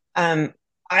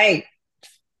 I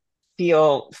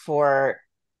feel for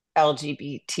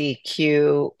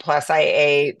LGBTQ plus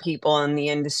IA people in the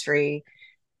industry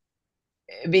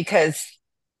because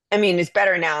I mean it's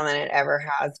better now than it ever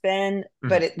has been, Hmm.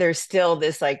 but there's still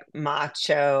this like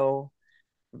macho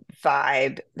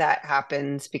vibe that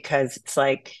happens because it's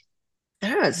like I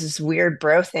don't know, it's this weird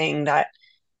bro thing that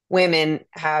women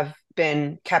have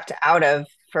been kept out of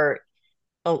for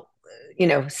oh,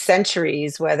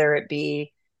 centuries, whether it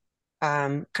be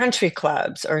country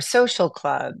clubs or social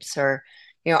clubs or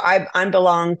I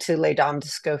belong to Les Dames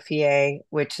d'Escoffier,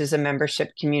 which is a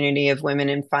membership community of women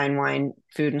in fine wine,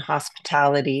 food, and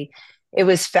hospitality. It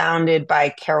was founded by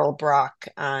Carol Brock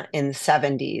in the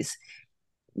 70s.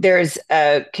 There's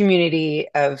a community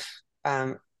of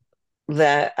um,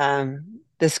 like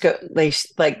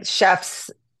chefs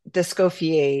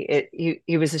d'Escoffier.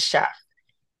 He was a chef,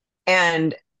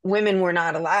 and women were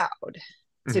not allowed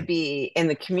to Hmm. be in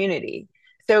the community.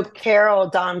 So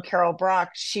Dom Carol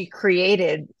Brock, she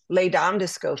created Les Dames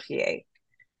d'Escoffier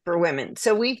for women.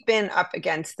 So we've been up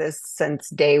against this since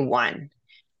day one,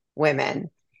 women,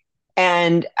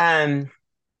 and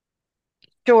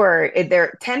sure,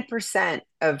 there 10%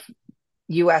 of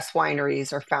U.S.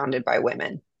 wineries are founded by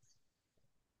women.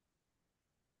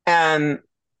 Um,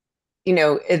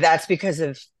 that's because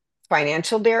of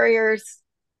financial barriers.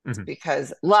 It's Hmm.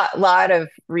 because lot of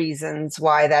reasons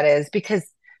why that is because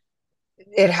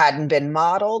it hadn't been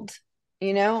modeled,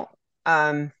 you know.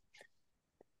 Um,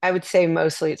 I would say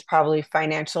mostly it's probably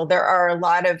financial. There are a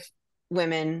lot of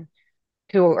women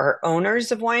who are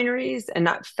owners of wineries and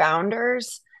not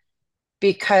founders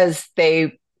because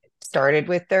they started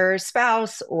with their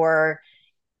spouse or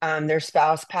their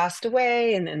spouse passed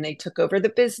away and then they took over the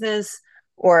business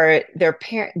or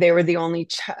they were the only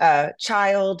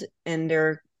child in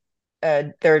their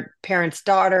parents'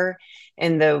 daughter,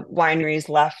 and the wineries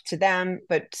left to them.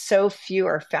 But so few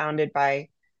are founded by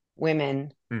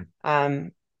women, Hmm.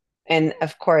 um, and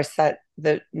of course that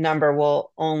the number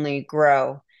will only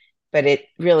grow. But it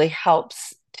really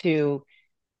helps to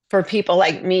for people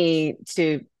like me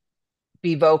to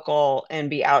be vocal and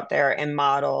be out there and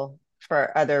model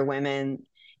for other women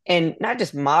and not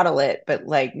just model it but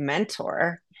like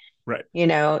mentor, Right.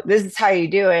 this is how you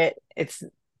do it.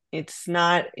 It's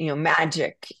not,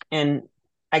 magic, and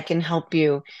I can help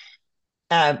you.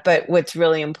 But what's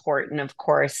really important, of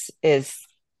course, is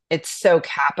it's so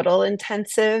capital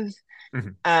intensive Hmm.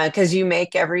 because you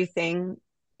make everything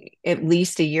at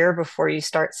least a year before you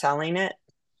start selling it.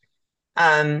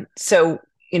 So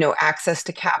access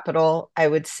to capital, I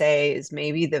would say, is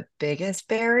maybe the biggest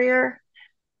barrier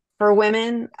for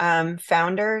women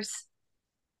founders.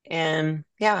 And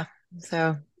yeah,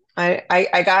 so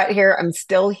I got here. I'm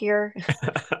still here.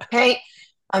 Hey,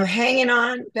 I'm hanging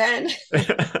on, Ben.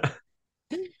 I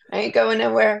ain't going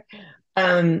nowhere.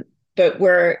 Um, but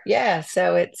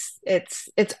so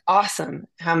it's awesome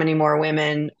how many more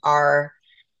women are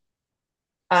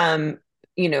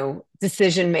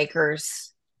decision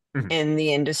makers Mhm. in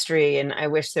the industry. And I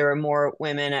wish there were more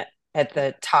women at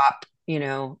the top,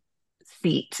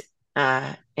 seat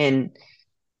in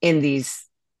these,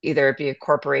 either it be a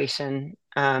corporation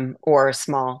or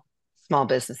small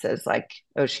businesses like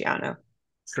Oceano.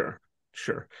 Sure,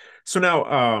 sure. So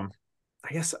now,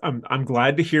 I guess I'm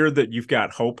glad to hear that you've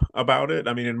got hope about it.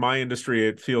 I mean, in my industry,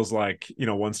 it feels like,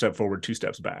 one step forward, two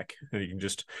steps back. And you can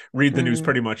just read the news Mm.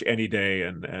 pretty much any day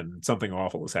and something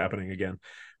awful is happening again.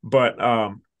 But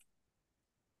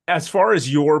as far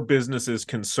as your business is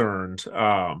concerned,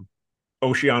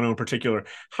 Oceano in particular,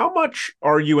 how much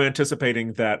are you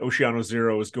anticipating that Oceano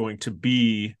Zero is going to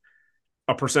be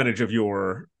a percentage of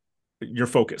your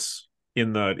focus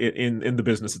in the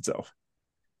business itself?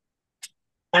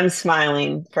 I'm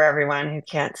smiling for everyone who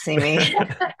can't see me.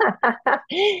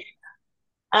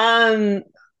 um,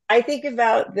 I think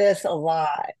about this a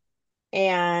lot,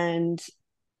 and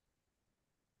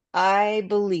I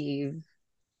believe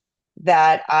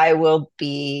that I will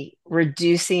be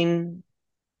reducing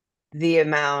the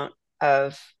amount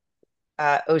of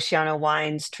Oceano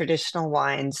wines, traditional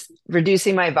wines,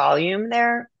 reducing my volume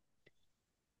there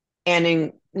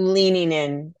and leaning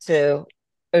into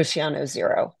Oceano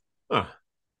Zero. Huh.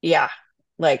 Yeah,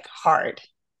 like hard.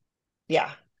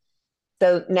 Yeah.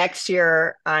 So next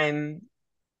year, I'm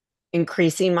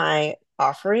increasing my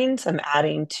offerings. I'm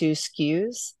adding 2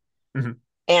 SKUs Mhm.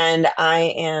 and I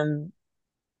am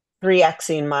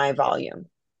 3Xing my volume.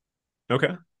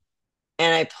 Okay.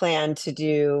 And I plan to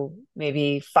do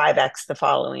maybe 5X the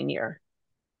following year.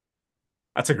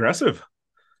 That's aggressive.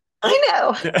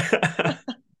 I know.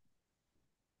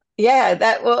 Yeah,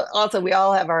 that will also, we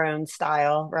all have our own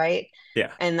style, right?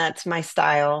 Yeah. And that's my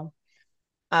style.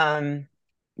 Um,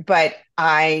 but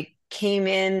I came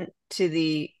in to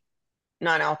the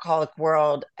non-alcoholic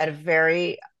world at a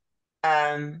very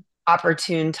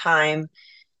opportune time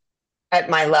at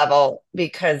my level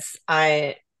because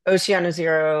Oceano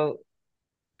Zero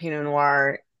Pinot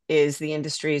Noir is the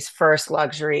industry's first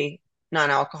luxury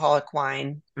non-alcoholic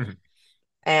wine. Mhm.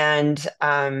 And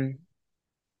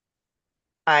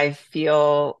I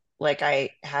feel like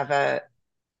I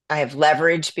have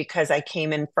leverage because I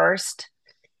came in first,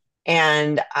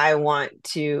 and I want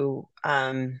to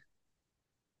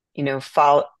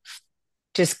follow,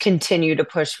 just continue to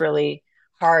push really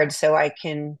hard so I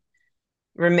can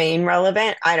remain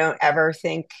relevant. I don't ever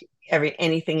think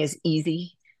anything is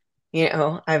easy.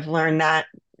 I've learned that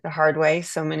the hard way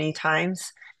so many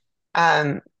times.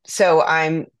 So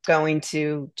I'm going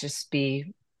to just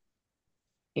be,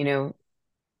 you know,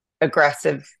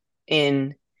 aggressive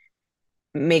in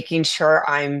making sure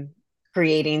I'm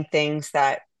creating things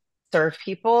that serve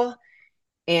people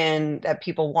and that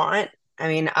people want. I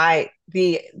mean,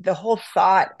 the whole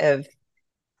thought of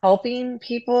helping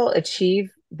people achieve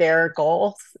their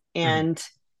goals Mhm. and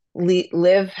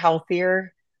live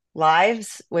healthier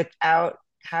lives without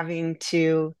having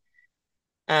to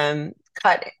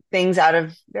cut things out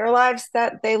of their lives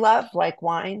that they love, like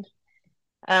wine,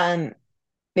 um,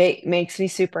 makes me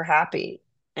super happy.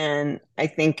 And I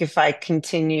think if I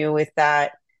continue with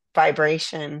that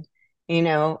vibration,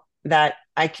 that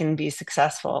I can be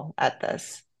successful at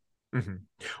this. Mhm.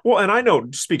 Well, and I know,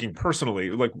 speaking personally,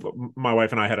 like my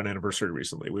wife and I had an anniversary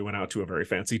recently. We went out to a very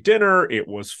fancy dinner. It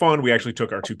was fun. We actually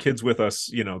took our two kids with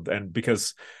us, and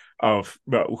because of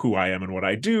who I am and what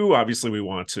I do, obviously we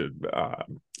want to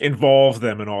involve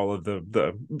them in all of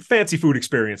the fancy food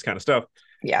experience kind of stuff.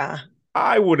 Yeah.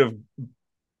 I would have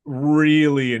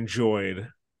really enjoyed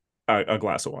a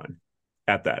glass of wine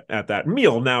at that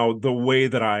meal. Now, the way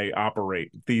that I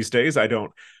operate these days, I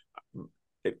don't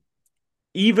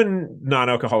even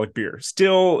non-alcoholic beer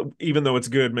still, even though it's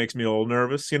good, makes me a little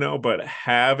nervous, but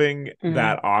having Mm.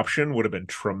 that option would have been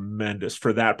tremendous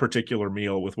for that particular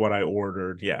meal with what I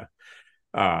ordered. Yeah.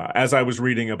 As I was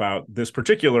reading about this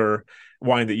particular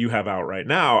wine that you have out right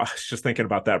now, I was just thinking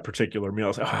about that particular meal. I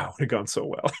was like, oh, it would have gone so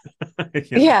well.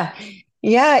 you know Yeah.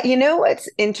 Yeah. You know what's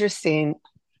interesting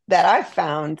that I've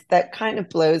found that kind of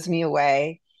blows me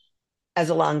away as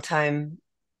a longtime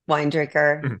wine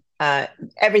drinker,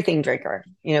 Mhm. everything drinker,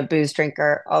 booze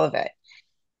drinker, all of it.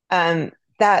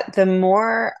 That the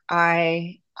more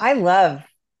I love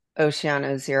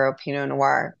Oceano Zero Pinot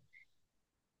Noir,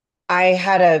 I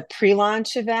had a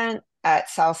pre-launch event at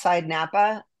Southside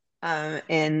Napa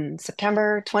in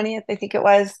September 20th, I think it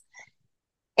was.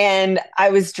 And I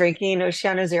was drinking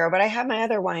Oceano Zero, but I had my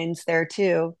other wines there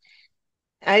too.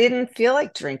 I didn't feel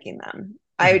like drinking them.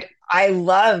 Mhm. I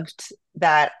loved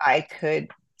that I could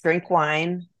drink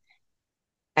wine.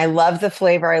 I love the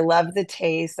flavor. I love the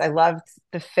taste. I loved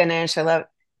the finish. I love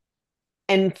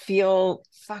and feel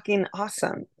fucking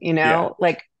awesome, Yeah.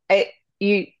 Like I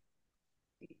you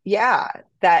yeah,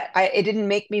 that I it didn't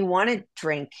make me want to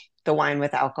drink the wine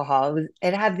with alcohol.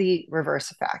 It had the reverse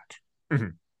effect.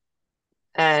 Mhm.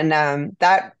 And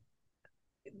that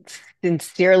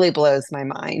sincerely blows my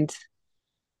mind.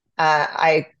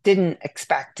 I didn't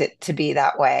expect it to be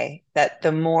that way. That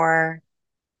the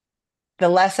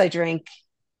less I drink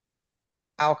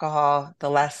alcohol, the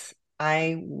less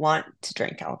I want to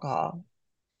drink alcohol.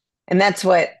 And that's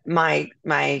what my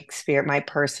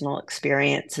personal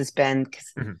experience has been.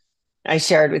 Because Mhm. I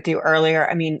shared with you earlier.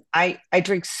 I mean, I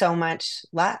drink so much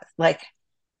less. Like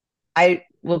I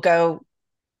will go,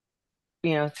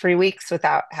 3 weeks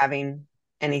without having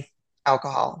any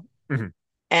alcohol, Mhm.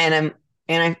 and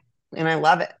and I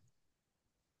love it.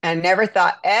 I never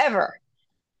thought ever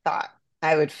thought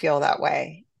I would feel that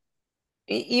way.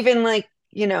 Even like,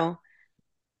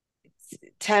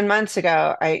 10 months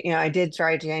ago, I did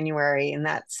dry January, and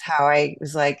that's how I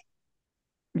was like,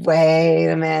 wait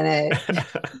a minute,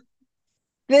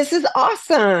 this is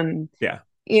awesome, Yeah.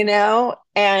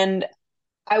 and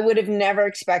I would have never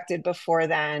expected before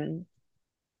then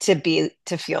to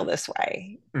feel this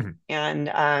way. Mhm.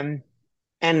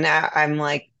 And now I'm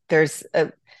like, there's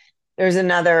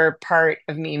another part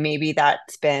of me, maybe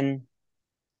that's been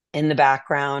in the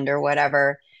background or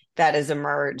whatever, that has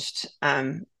emerged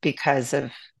because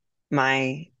of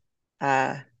my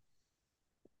uh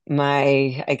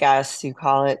my, I guess you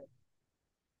call it,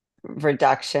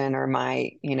 reduction, or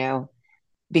my,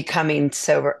 becoming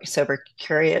sober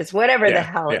curious, whatever the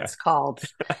Yeah. hell Yeah. it's called.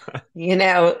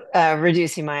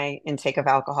 Reducing my intake of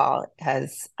alcohol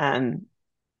has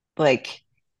like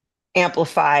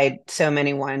amplified so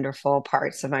many wonderful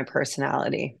parts of my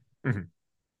personality, Mhm.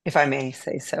 if I may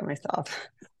say so myself.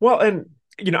 Well, and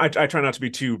I try not to be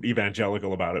too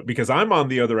evangelical about it because I'm on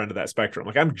the other end of that spectrum.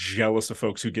 Like I'm jealous of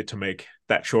folks who get to make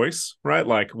that choice, right?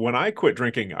 Like when I quit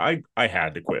drinking, I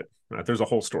had to quit. Right? There's a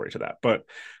whole story to that, but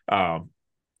um,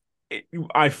 it,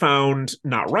 I found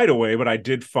not right away, but I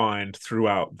did find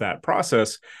throughout that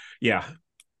process, yeah,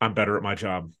 I'm better at my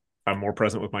job. I'm more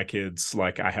present with my kids.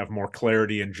 Like I have more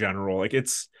clarity in general. Like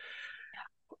it's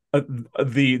uh,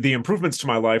 the improvements to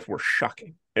my life were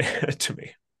shocking to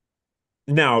me.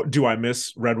 Now, do I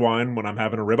miss red wine when I'm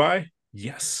having a ribeye?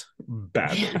 Yes,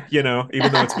 badly. Yeah.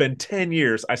 Even though it's been 10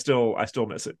 years, I still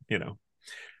miss it,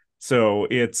 So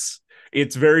it's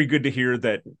very good to hear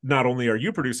that not only are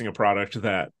you producing a product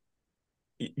that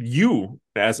you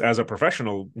as a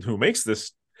professional who makes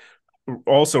this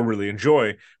also really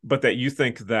enjoy, but that you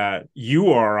think that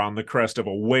you are on the crest of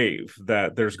a wave,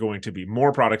 that there's going to be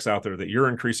more products out there, that you're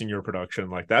increasing your production.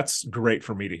 Like that's great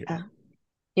for me to hear.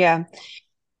 Yeah.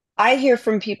 I hear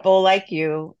from people like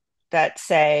you that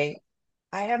say,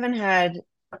 I haven't had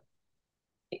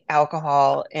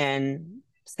alcohol in,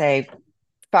 say,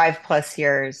 5+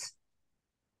 years.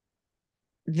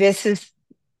 This is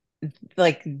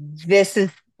this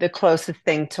is the closest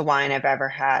thing to wine I've ever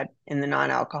had in the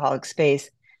non-alcoholic space.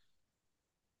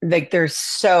 Like they're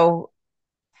so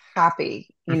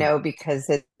happy, Mhm. because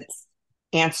it's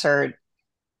answered,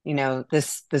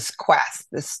 this quest,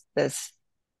 this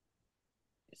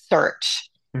search,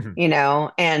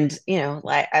 Mhm. and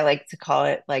like I like to call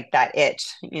it like that itch,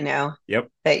 Yep.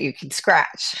 that you can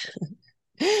scratch.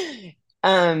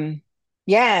 um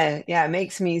yeah, it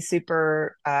makes me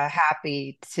super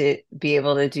happy to be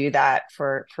able to do that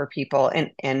for people,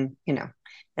 and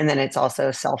then it's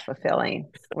also self-fulfilling,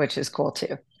 which is cool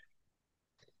too.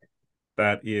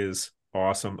 That is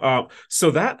awesome.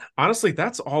 So that honestly,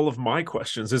 that's all of my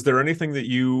questions. Is there anything that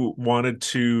you wanted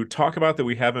to talk about that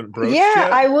we haven't broached Yeah,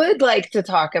 yet? I would like to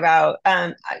talk about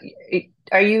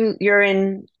you're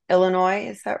in Illinois,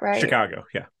 is that right? Chicago,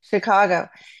 yeah. Chicago.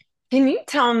 Can you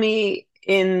tell me,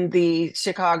 in the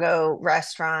Chicago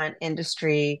restaurant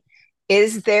industry,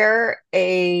 is there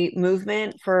a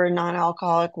movement for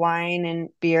non-alcoholic wine and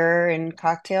beer and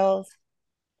cocktails?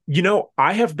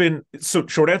 I have been so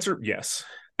short answer, yes.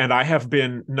 And I have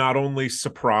been not only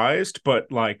surprised,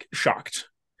 but like shocked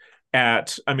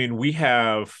at I mean, we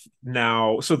have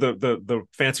now so the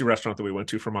fancy restaurant that we went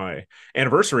to for my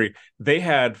anniversary, they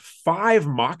had five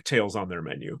mocktails on their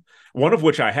menu, one of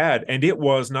which I had, and it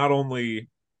was not only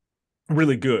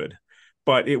really good,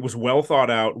 but it was well thought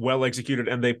out, well executed,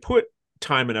 and they put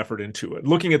time and effort into it.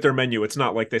 Looking at their menu, it's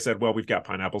not like they said, well, we've got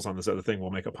pineapples on this other thing,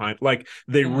 we'll make a pine. Like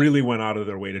they Yeah. really went out of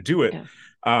their way to do it.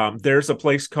 Yeah. There's a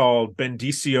place called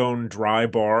Bendición Dry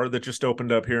Bar that just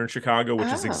opened up here in Chicago,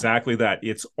 which is Oh, exactly that.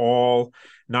 It's all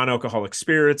non-alcoholic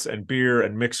spirits and beer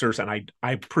and mixers, and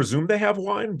I presume they have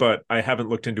wine, but I haven't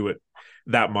looked into it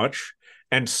that much.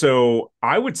 And so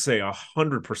I would say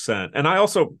 100%. And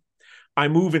I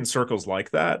move in circles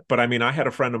like that. But I mean, I had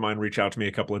a friend of mine reach out to me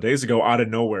a couple of days ago out of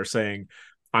nowhere saying,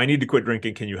 I need to quit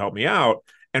drinking. Can you help me out?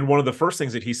 And one of the first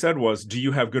things that he said was, do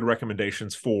you have good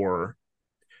recommendations for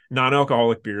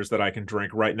non-alcoholic beers that I can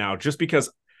drink right now? Just because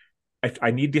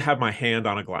I need to have my hand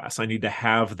on a glass. I need to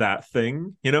have that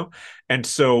thing, you know? And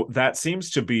so that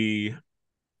seems to be,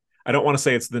 I don't want to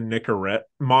say it's the Nicorette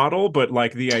model, but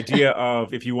like the idea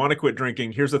of if you want to quit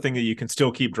drinking, here's the thing that you can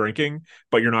still keep drinking,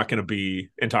 but you're not going to be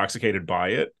intoxicated by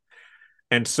it.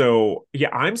 And so, yeah,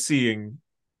 I'm seeing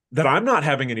that I'm not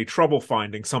having any trouble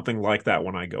finding something like that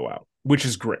when I go out, which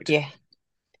is great. yeah.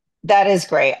 That is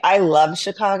great. I love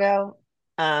Chicago.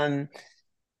 Um,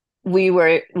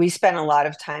 we spent a lot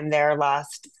of time there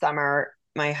last summer.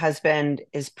 My husband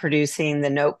is producing The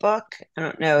Notebook. I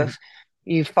don't know Mhm. if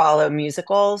you follow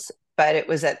musicals, but it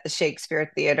was at the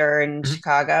Shakespeare Theater in Mhm.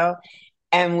 Chicago.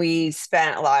 And we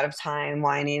spent a lot of time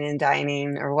whining and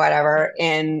dining or whatever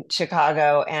in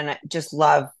Chicago and just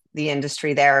love the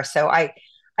industry there. So I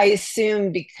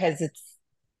assume because it's,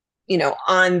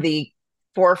 on the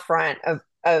forefront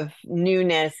of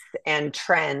newness and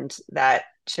trend that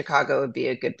Chicago would be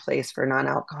a good place for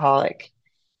non-alcoholic.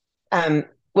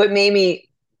 What made me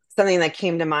something that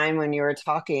came to mind when you were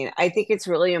talking, I think it's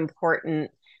really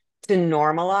important to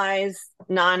normalize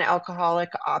non-alcoholic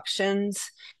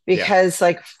options Yeah. because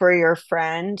like for your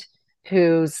friend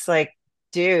who's like,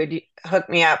 dude, hook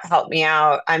me up, help me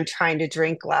out, I'm trying to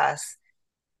drink less.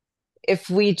 If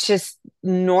we just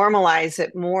normalize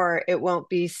it more, it won't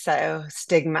be so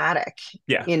stigmatic,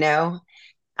 Yeah. you know?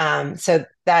 So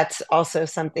that's also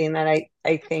something that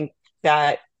I think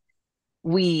that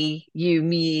we, you,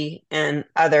 me, and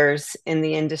others in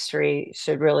the industry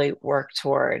should really work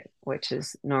toward, which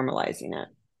is normalizing it.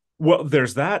 Well,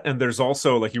 there's that. And there's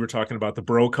also, like you were talking about the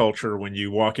bro culture when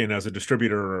you walk in as a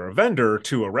distributor or a vendor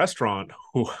to a restaurant.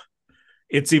 Whew,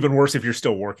 it's even worse if you're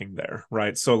still working there,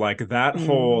 right? So like that Mm,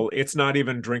 whole, it's not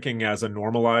even drinking as a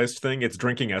normalized thing, it's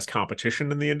drinking as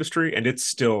competition in the industry, and it's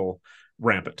still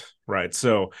rampant, right?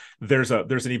 So there's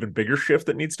an even bigger shift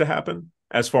that needs to happen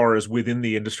as far as within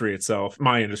the industry itself,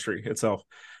 my industry itself.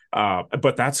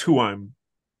 But that's who I'm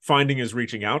finding is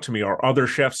reaching out to me are other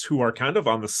chefs who are kind of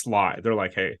on the sly. They're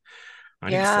like, hey, I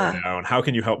need to slow yeah. down. How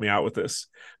can you help me out with this?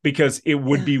 Because it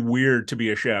would Yeah. be weird to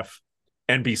be a chef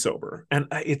and be sober. And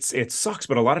it sucks,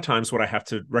 but a lot of times what I have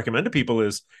to recommend to people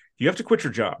is you have to quit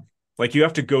your job. Like you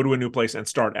have to go to a new place and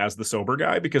start as the sober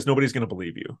guy because nobody's going to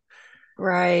believe you.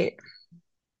 Right.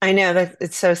 I know that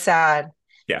it's so sad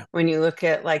Yeah. when you look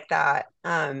at like that.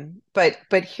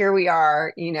 But here we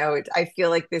are, I feel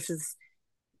like this is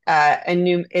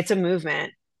it's a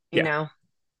movement, you Yeah. know,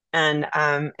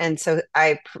 and so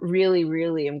I really,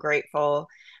 really am grateful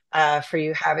for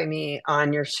you having me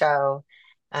on your show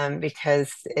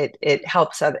because it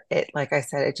helps like I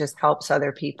said, it just helps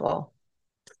other people.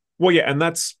 Well, yeah, and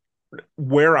that's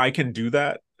where I can do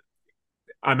that.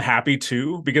 I'm happy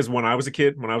too because when I was a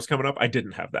kid, when I was coming up, I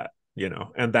didn't have that, you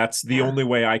know. And that's the Yeah. only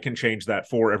way I can change that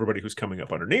for everybody who's coming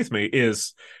up underneath me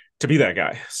is to be that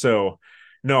guy. So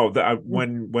no,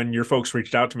 when your folks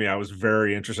reached out to me, I was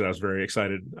very interested. I was very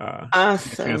excited to get a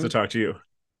chance to Awesome. talk to you.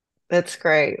 That's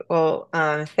great. Well,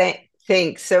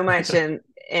 thanks so much. And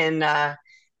if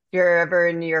you're ever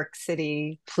in New York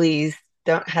City, please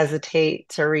don't hesitate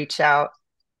to reach out.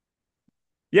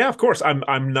 Yeah, of course.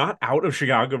 I'm not out of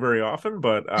Chicago very often,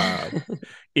 but Just in case.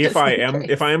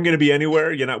 if I am going to be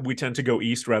anywhere, you know, we tend to go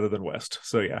east rather than west.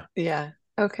 So yeah, Yeah.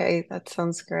 Okay, that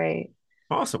sounds great.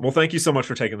 awesome. Well, thank you so much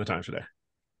for taking the time today.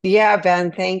 Yeah,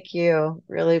 Ben, thank you.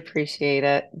 Really appreciate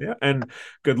it. Yeah, and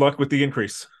good luck with the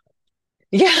increase.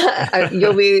 Yeah,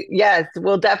 yes,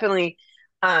 we'll definitely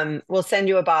we'll send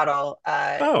you a bottle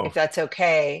if Oh, that's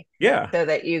okay yeah, so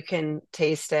that you can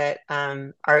taste it.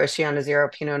 Our Oceano Zero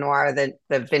Pinot Noir,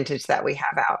 the vintage that we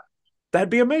have out.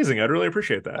 that'd be amazing. I'd really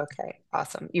appreciate that. Okay,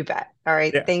 awesome. You bet. All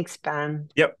right, Yeah. thanks, Ben.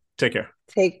 Yep. Take care.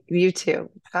 Take you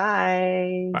too.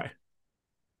 Bye. Bye.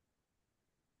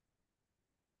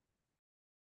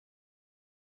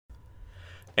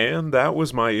 And that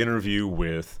was my interview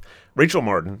with Rachel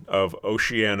Martin of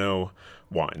Oceano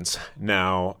Wines.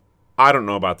 Now, I don't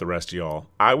know about the rest of y'all.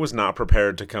 I was not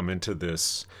prepared to come into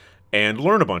this and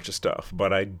learn a bunch of stuff,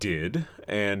 but I did.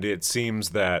 And it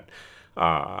seems that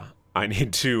I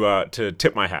need to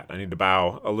tip my hat. I need to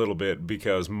bow a little bit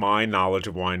because my knowledge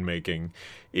of winemaking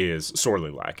is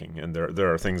sorely lacking, and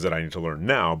there are things that I need to learn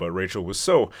now. But Rachel was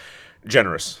so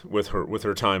generous with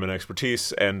her time and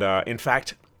expertise, and in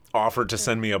fact offered to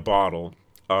send me a bottle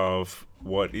of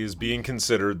what is being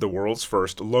considered the world's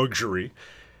first luxury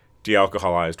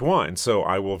de-alcoholized wine. So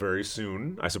I will very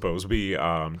soon, I suppose, be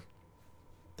I'll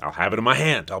have it in my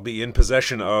hand. I'll be in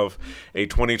possession of a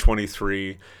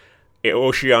 2023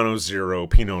 Oceano Zero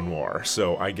Pinot Noir.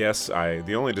 So I guess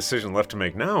the only decision left to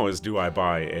make now is, do I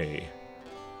buy a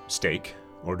steak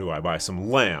or do I buy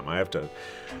some lamb? I have to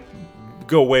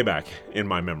go way back in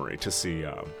my memory to see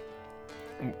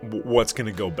what's going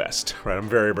to go best. Right? I'm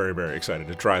very, very, very excited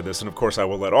to try this, and of course I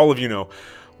will let all of you know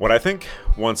what I think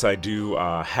once I do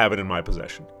have it in my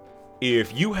possession.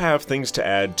 If you have things to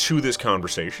add to this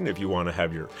conversation, if you want to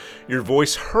have your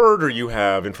voice heard, or you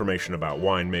have information about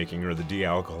winemaking or the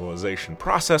de-alcoholization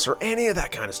process or any of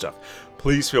that kind of stuff,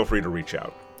 please feel free to reach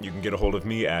out. You can get a hold of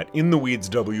me at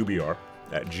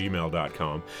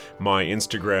intheweedswbr@gmail.com. My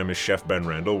Instagram is Chef Ben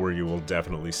Randall, where you will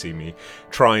definitely see me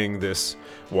trying this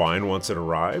wine once it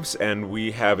arrives. And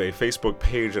we have a Facebook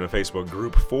page and a Facebook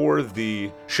group for the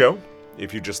show,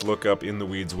 if you just look up In the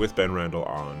Weeds with Ben Randall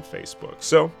on Facebook.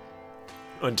 So,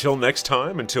 until next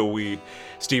time, until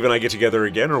Steve and I get together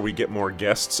again, or we get more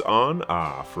guests on,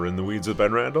 for In the Weeds with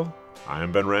Ben Randall, I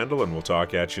am Ben Randall, and we'll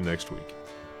talk at you next week.